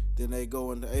bit, then they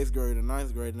go into 8th grade or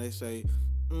 9th grade and they say,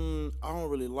 I don't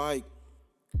really like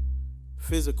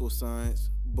physical science,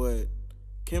 but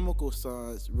chemical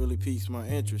science really piques my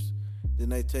interest. Then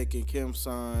they take in chem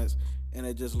science, and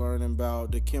they just learning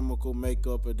about the chemical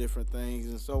makeup of different things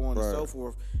and so on and so Right.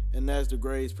 forth. And as the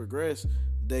grades progress,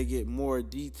 they get more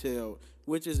detailed,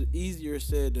 which is easier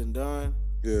said than done,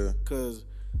 Yeah. because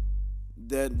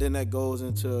that goes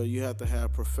into, you have to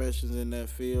have professions in that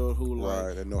field who like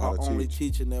Right, that know how are to only teach.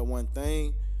 teaching that one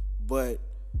thing. But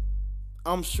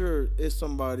I'm sure it's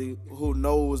somebody who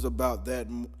knows about that,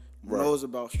 Right. knows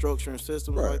about structure and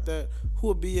systems Right. like that, who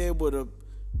would be able to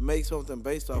make something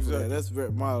based off of Exactly. that.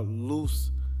 That's my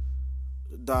loose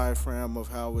diaphragm of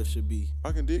how it should be.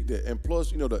 I can dig that. And plus,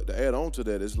 to add on to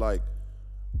that, it's like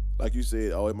you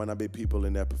said, it might not be people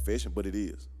in that profession, but it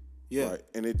is. Yeah. Right.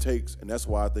 And that's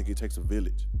why I think it takes a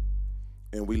village.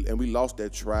 And we lost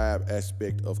that tribe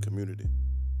aspect of community.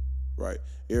 Right.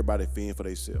 Everybody fending for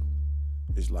themselves.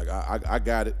 It's like I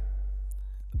got it.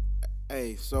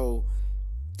 Hey, so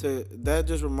that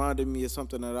just reminded me of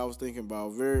something that I was thinking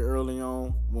about very early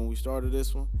on when we started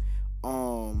this one.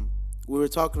 We were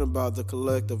talking about the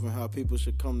collective and how people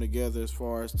should come together as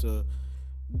far as to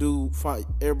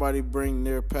everybody bring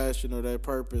their passion or their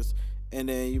purpose, and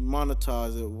then you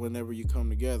monetize it whenever you come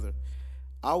together.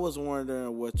 I was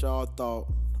wondering what y'all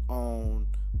thought on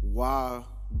why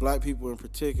black people in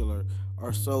particular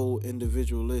are so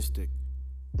individualistic.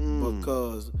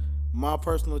 Because my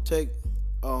personal take,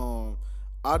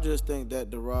 I just think that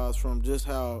derives from just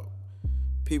how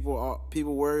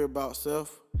people worry about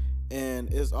self,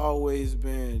 and it's always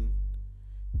been,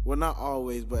 well, not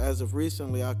always, but as of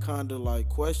recently, I kind of like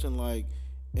question, like,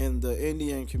 in the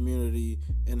Indian community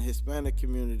and Hispanic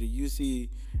community, you see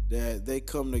that they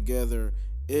come together.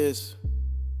 It's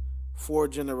 4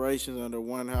 generations under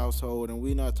one household, and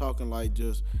we not talking like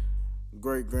just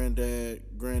great granddad,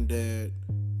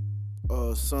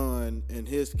 son and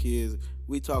his kids.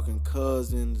 We talking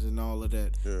cousins and all of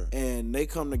that. Yeah. And they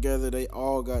come together. They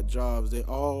all got jobs. They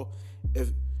all,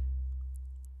 if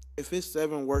it's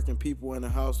 7 working people in a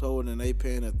household and they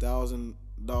paying $1,000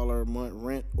 a month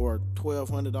rent or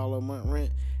 $1,200 a month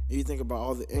rent, and you think about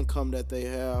all the income that they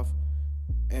have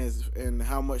and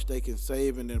how much they can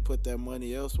save and then put that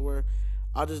money elsewhere,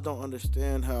 I just don't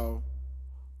understand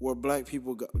where black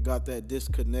people got that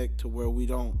disconnect to where we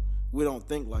don't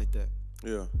think like that.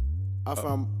 Yeah. I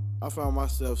found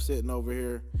myself sitting over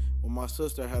here when my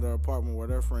sister had her apartment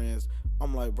with her friends.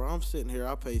 I'm like, bro, I'm sitting here.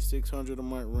 I pay $600 a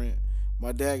month rent.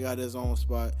 My dad got his own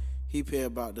spot. He pay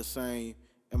about the same.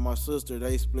 And my sister,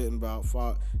 they splitting about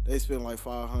they spend like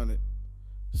 $500,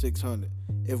 $600.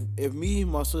 If me,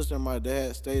 my sister, and my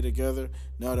dad stay together,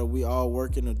 now that we all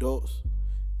working adults,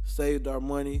 saved our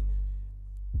money,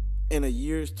 in a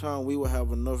year's time, we will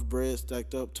have enough bread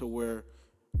stacked up to where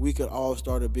we could all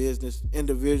start a business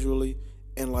individually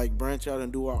and like branch out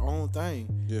and do our own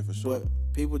thing. Yeah, for sure. But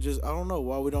people just, I don't know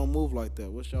why we don't move like that.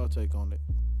 What's y'all take on it?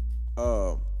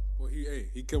 Well,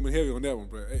 he coming heavy on that one,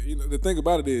 bro. The thing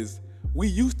about it is, we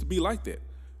used to be like that.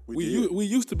 We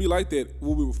used to be like that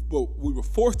when we were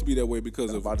forced to be that way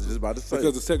because of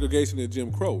segregation and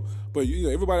Jim Crow. But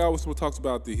everybody always talks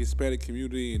about the Hispanic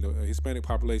community and the Hispanic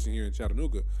population here in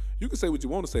Chattanooga. You can say what you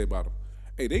want to say about them.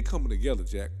 Hey, they coming together,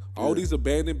 Jack. All these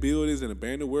abandoned buildings and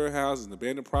abandoned warehouses and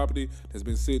abandoned property that's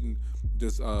been sitting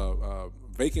just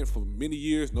vacant for many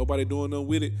years, nobody doing nothing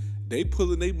with it. They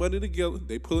pulling their money together,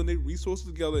 they pulling their resources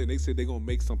together, and they said they're gonna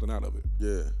make something out of it.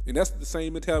 Yeah. And that's the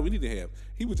same mentality we need to have.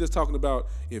 He was just talking about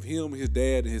if him, his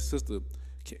dad, and his sister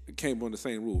came on the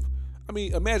same roof. I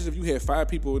mean, imagine if you had 5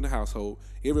 people in the household,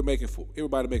 everybody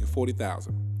making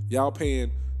 $40,000. Y'all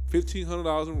paying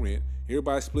 $1,500 in rent.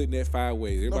 Everybody splitting that 5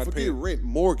 ways. Everybody Don't forget paying rent,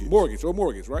 mortgage,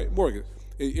 right? Mortgage.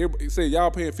 Say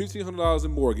y'all paying $1,500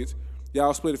 in mortgage.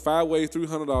 Y'all split it 5 ways,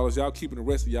 $300. Y'all keeping the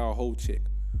rest of y'all whole check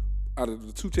out of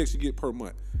the 2 checks you get per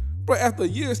month. But after a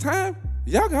year's time,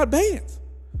 y'all got bands.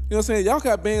 You know what I'm saying? Y'all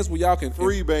got bands where y'all can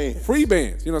free bands. Free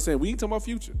bands. You know what I'm saying? We ain't talking about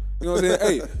future. You know what I'm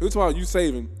saying? Hey, we're talking about you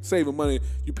saving money.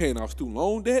 You paying off student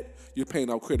loan debt. You're paying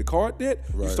off credit card debt.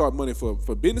 Right. You start money for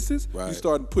businesses. Right. You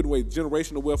start putting away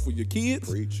generational wealth for your kids.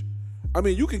 Preach. I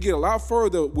mean, you can get a lot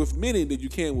further with many than you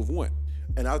can with one.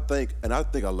 And I think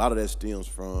a lot of that stems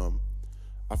from,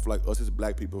 I feel like us as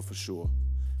black people for sure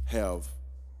have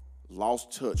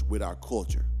lost touch with our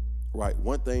culture, right?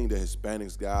 One thing that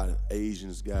Hispanics got and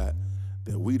Asians got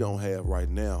that we don't have right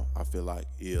now, I feel like,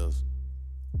 is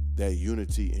that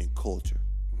unity in culture,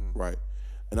 right?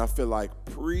 And I feel like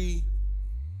pre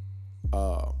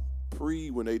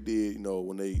when they did,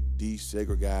 when they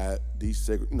desegregate,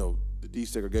 the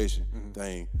desegregation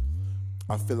thing,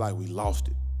 I feel like we lost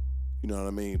it. You know what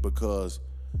I mean? Because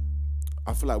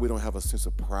I feel like we don't have a sense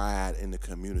of pride in the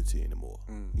community anymore.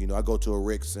 I go to a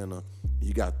rec center,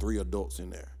 you got 3 adults in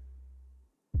there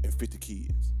and 50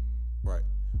 kids, right?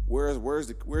 Where's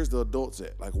the adults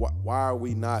at? Like, why are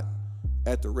we not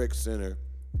at the rec center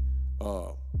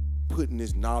putting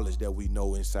this knowledge that we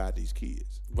know inside these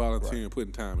kids? Volunteering, right?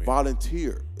 Putting time in.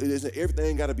 Volunteer.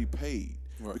 Everything got to be paid,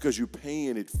 right? Because you're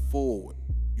paying it forward.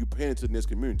 You're paying it to this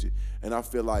community. And I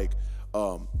feel like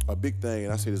a big thing,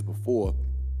 and I said this before,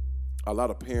 a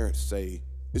lot of parents say,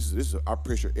 this is I'm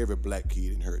pretty sure every black kid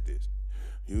didn't heard this.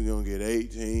 You're going to get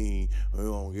 18, you're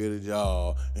going to get a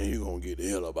job, and you're going to get the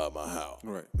hell up out my house.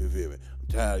 Right. You feel me? I'm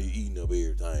tired of you eating up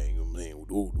everything. You know what I'm saying?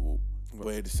 Right.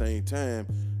 But at the same time,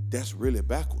 that's really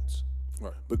backwards.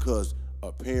 Right. Because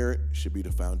a parent should be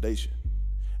the foundation.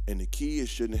 And the kids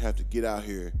shouldn't have to get out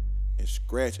here and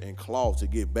scratch and claw to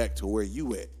get back to where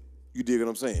you at. You dig what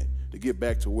I'm saying? To get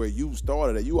back to where you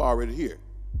started at, you already here.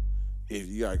 If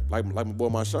you like my boy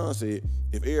Marshawn said,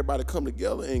 if everybody come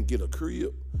together and get a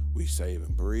crib, we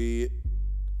saving bread.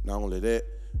 Not only that,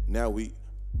 now we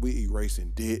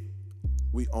erasing debt,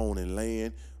 we owning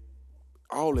land,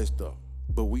 all that stuff.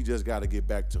 But we just got to get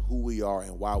back to who we are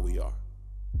and why we are.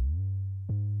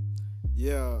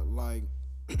 Yeah, like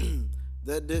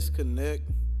that disconnect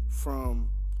from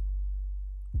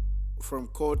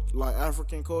like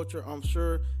African culture. I'm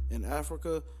sure in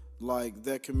Africa, like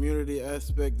that community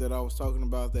aspect that I was talking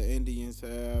about that Indians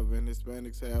have and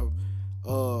Hispanics have,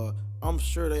 I'm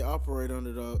sure they operate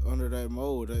under that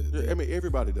mode. I mean,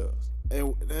 everybody does.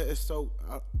 And that is so,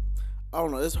 I don't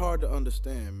know, it's hard to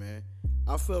understand, man.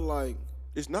 I feel like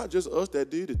it's not just us that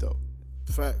did it though.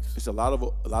 Facts. It's a lot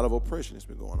of oppression that's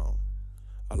been going on.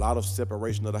 A lot of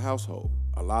separation of the household.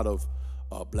 A lot of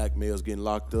black males getting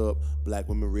locked up. Black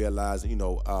women realizing,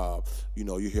 you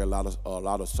hear a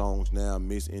lot of songs now,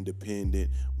 Miss Independent.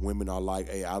 Women are like,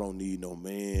 hey, I don't need no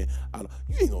man.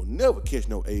 You ain't gonna never catch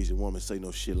no Asian woman say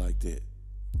no shit like that.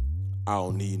 I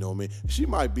don't need no man. She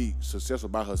might be successful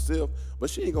by herself, but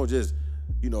she ain't gonna just,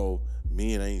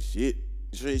 men ain't shit.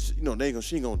 She ain't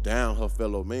gonna down her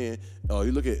fellow man.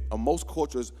 You look at most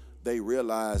cultures, they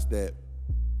realize that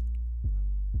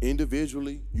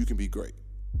individually you can be great.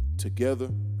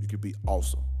 Together you can be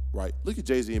awesome, right? Look at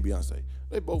Jay-Z and Beyonce.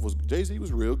 Jay-Z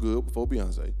was real good before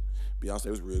Beyonce. Beyonce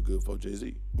was real good before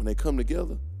Jay-Z. When they come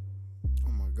together,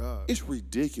 oh my God, it's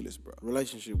ridiculous, bro.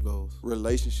 Relationship goals.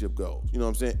 You know what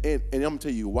I'm saying? And I'm gonna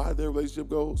tell you why their relationship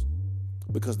goes.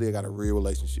 Because they got a real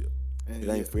relationship. And it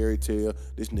ain't fairy tale.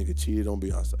 This nigga cheated on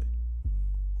Beyonce.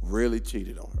 Really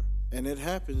cheated on her. And it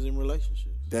happens in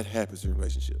relationships. That happens in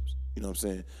relationships. You know what I'm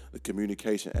saying? The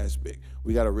communication aspect.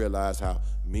 We got to realize how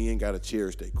men got to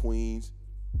cherish their queens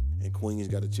and queens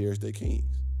got to cherish their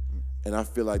kings. And I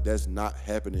feel like that's not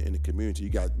happening in the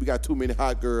community. We got too many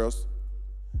hot girls,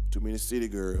 too many city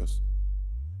girls,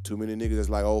 too many niggas that's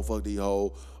like, oh, fuck these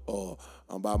hoes.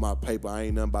 I'm about my paper. I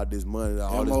ain't nothing about this money.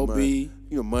 All this money.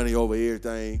 Money over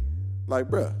everything. Like,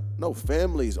 bruh, no,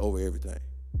 family's over everything.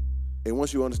 And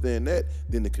once you understand that,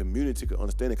 then the community can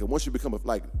understand it. Because once you become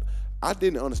I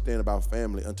didn't understand about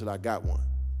family until I got one.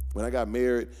 When I got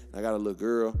married and I got a little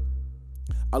girl,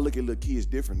 I look at little kids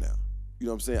different now. You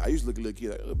know what I'm saying? I used to look at little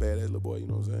kids like, little badass little boy, you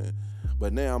know what I'm saying?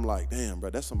 But now I'm like, damn, bro,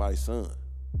 that's somebody's son.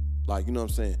 Like, you know what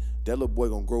I'm saying? That little boy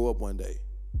gonna grow up one day.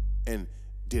 And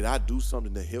did I do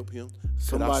something to help him?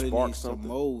 Could I Somebody spark needs something? to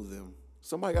mold them.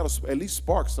 Somebody got to at least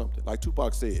spark something. Like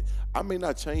Tupac said, I may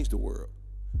not change the world,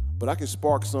 but I can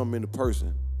spark something in the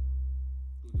person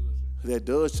that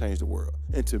does change the world.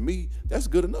 And to me, that's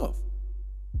good enough.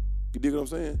 You dig what I'm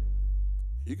saying?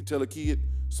 You can tell a kid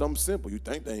something simple. You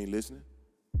think they ain't listening.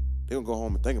 They gonna go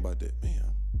home and think about that. Man,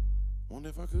 I wonder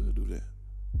if I could do that.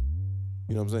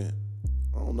 You know what I'm saying?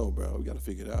 I don't know, bro. We gotta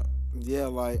figure it out. Yeah,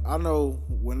 like I know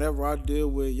whenever I deal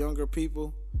with younger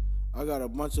people, I got a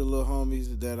bunch of little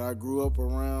homies that I grew up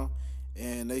around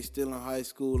and they still in high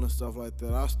school and stuff like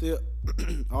that. I still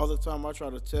all the time I try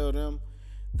to tell them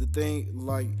the thing,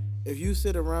 like if you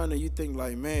sit around and you think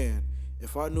like, man,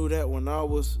 if I knew that when I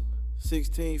was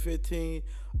 16, 15,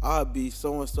 I'd be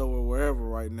so and so or wherever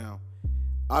right now.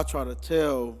 I try to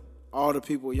tell all the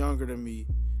people younger than me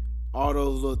all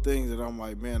those little things that I'm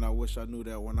like, man, I wish I knew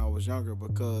that when I was younger,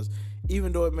 because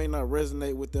even though it may not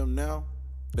resonate with them now,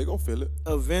 They gonna feel it.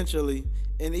 eventually,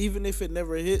 and even if it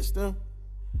never hits them,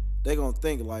 they gonna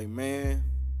think like, man,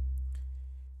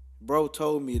 bro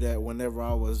told me that whenever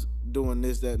I was doing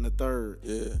this, that, and the third.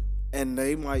 Yeah. And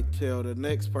they might tell the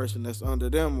next person that's under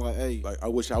them like, hey, Like I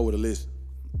wish I would have listened.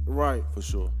 right. For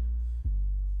sure.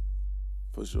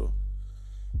 For sure.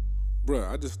 Bruh,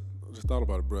 I just thought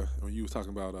about it, bruh. When you was talking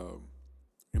about,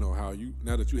 how you,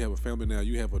 now that you have a family now,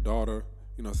 you have a daughter,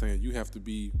 you know what I'm saying, you have to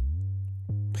be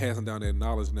passing down that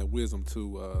knowledge and that wisdom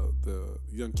to the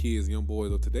young kids, young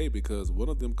boys of today, because one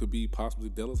of them could be possibly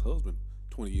Della's husband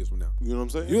 20 years from now. You know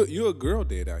what I'm saying? You're a girl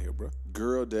dad out here, bruh.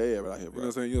 Girl dad right here, You know bro. what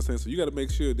I'm saying? You know what I'm saying? So you got to make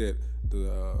sure that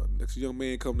the next young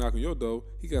man come knock on your door,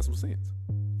 he got some sense.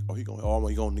 Oh, he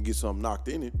gonna get something knocked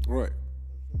in him. Right.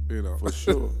 You know. For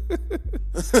sure.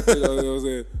 You know what I'm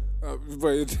saying? But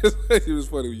it was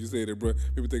funny when you said that, bro.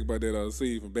 People think about that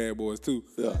scene from Bad Boys 2.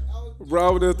 Yeah. Bro,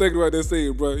 I was just thinking about that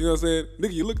scene, bro. You know what I'm saying?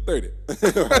 Nigga, you look 30. What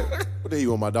the hell you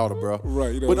want my daughter, bro?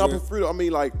 Right, you know But what I'm I'm for real. I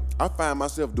mean, like, I find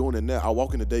myself doing it now. I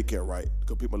walk in the daycare, right?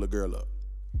 Go pick my little girl up.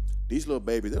 These little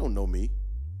babies, they don't know me,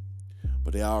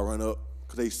 but they all run up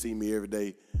because they see me every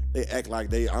day. They act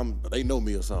like they know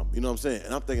me or something. You know what I'm saying?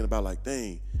 And I'm thinking about like,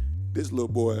 dang, this little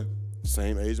boy,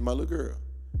 same age as my little girl.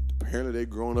 Apparently they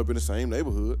growing up in the same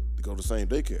neighborhood. They go to the same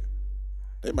daycare.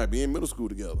 They might be in middle school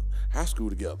together, high school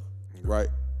together, right?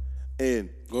 And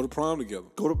Go to prom together.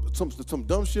 go to some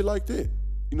dumb shit like that,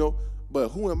 you know. But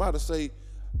who am I to say,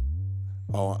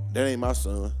 oh, that ain't my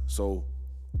son, so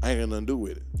I ain't got nothing to do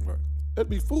with it? Right. That'd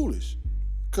be foolish,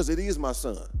 because it is my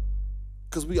son.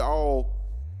 Because we all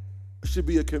should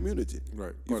be a community.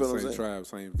 Right. You Part feel of what the I'm same saying? tribe,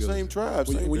 same village. Same tribe,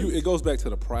 same When village. it goes back to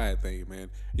the pride thing, man.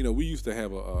 You know, we used to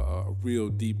have a real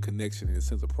deep connection and a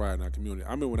sense of pride in our community.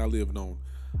 I remember when I lived on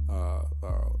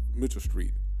Mitchell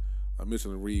Street.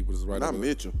 Mitchell and Reed, which is right Not over,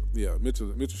 Mitchell. Yeah,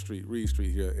 Mitchell Street, Reed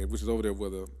Street here, and which is over there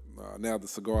where the now the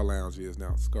cigar lounge is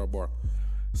now, cigar bar.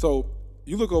 So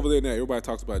you look over there now, everybody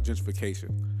talks about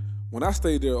gentrification. When I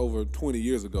stayed there over 20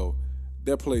 years ago,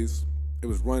 that place, it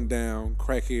was run down,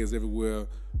 crackheads everywhere,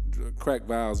 crack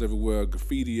vials everywhere,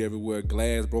 graffiti everywhere,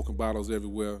 glass, broken bottles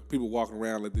everywhere, people walking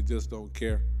around like they just don't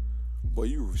care. Boy,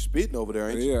 you were spitting over there,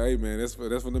 ain't you? Yeah, hey man, that's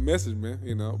from the message, man.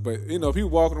 You know, but you know, people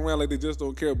walking around like they just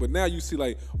don't care. But now you see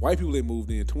like white people that moved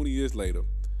in 20 years later.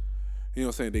 You know what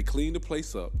I'm saying? They cleaned the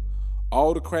place up.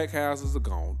 All the crack houses are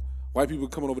gone. White people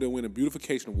coming over there winning a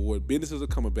beautification award. Businesses are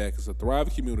coming back. It's a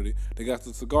thriving community. They got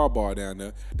the cigar bar down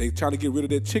there. They trying to get rid of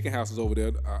that chicken houses over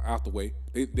there out the way.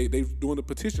 They doing a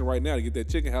petition right now to get that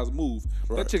chicken house moved.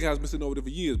 Right. That chicken house been sitting over there for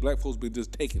years. Black folks been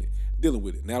just taking it, dealing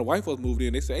with it. Now the white folks moved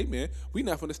in. They say, hey man, we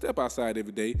not finna step outside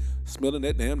every day smelling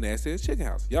that damn nasty ass chicken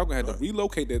house. Y'all gonna have to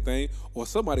relocate that thing, or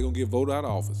somebody gonna get voted out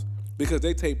of office. Because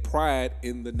they take pride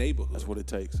in the neighborhood. That's what it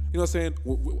takes. You know what I'm saying?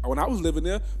 When I was living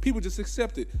there, people just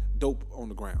accepted dope on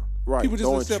the ground. Right, People just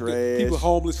throwing accepted trash. people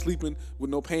homeless sleeping with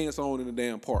no pants on in the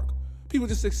damn park. People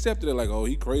just accepted it like, oh,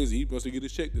 he crazy. He supposed to get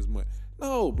his check this month.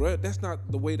 No, bruh, that's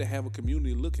not the way to have a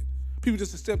community looking. People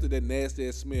just accepted that nasty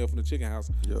ass smell from the chicken house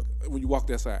when you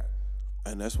walked outside.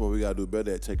 And that's what we gotta do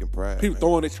better at, taking pride. People man.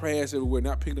 throwing their trash everywhere,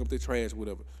 not picking up their trash,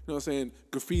 whatever. You know what I'm saying?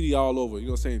 Graffiti all over. You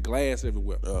know what I'm saying? Glass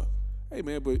everywhere. Hey,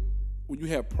 man, but when you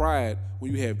have pride,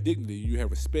 when you have dignity, you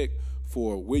have respect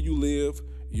for where you live,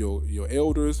 your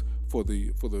elders, for the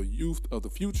youth of the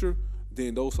future,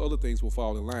 then those other things will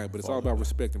fall in line. But it's all about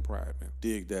respect and pride, man.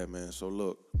 Dig that, man. So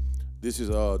look, this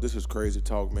is crazy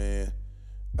talk, man.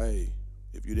 Hey,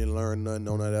 if you didn't learn nothing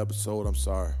on that episode, I'm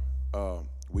sorry.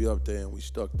 We up there and we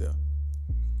stuck there.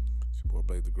 It's your boy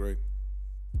Blake the Great.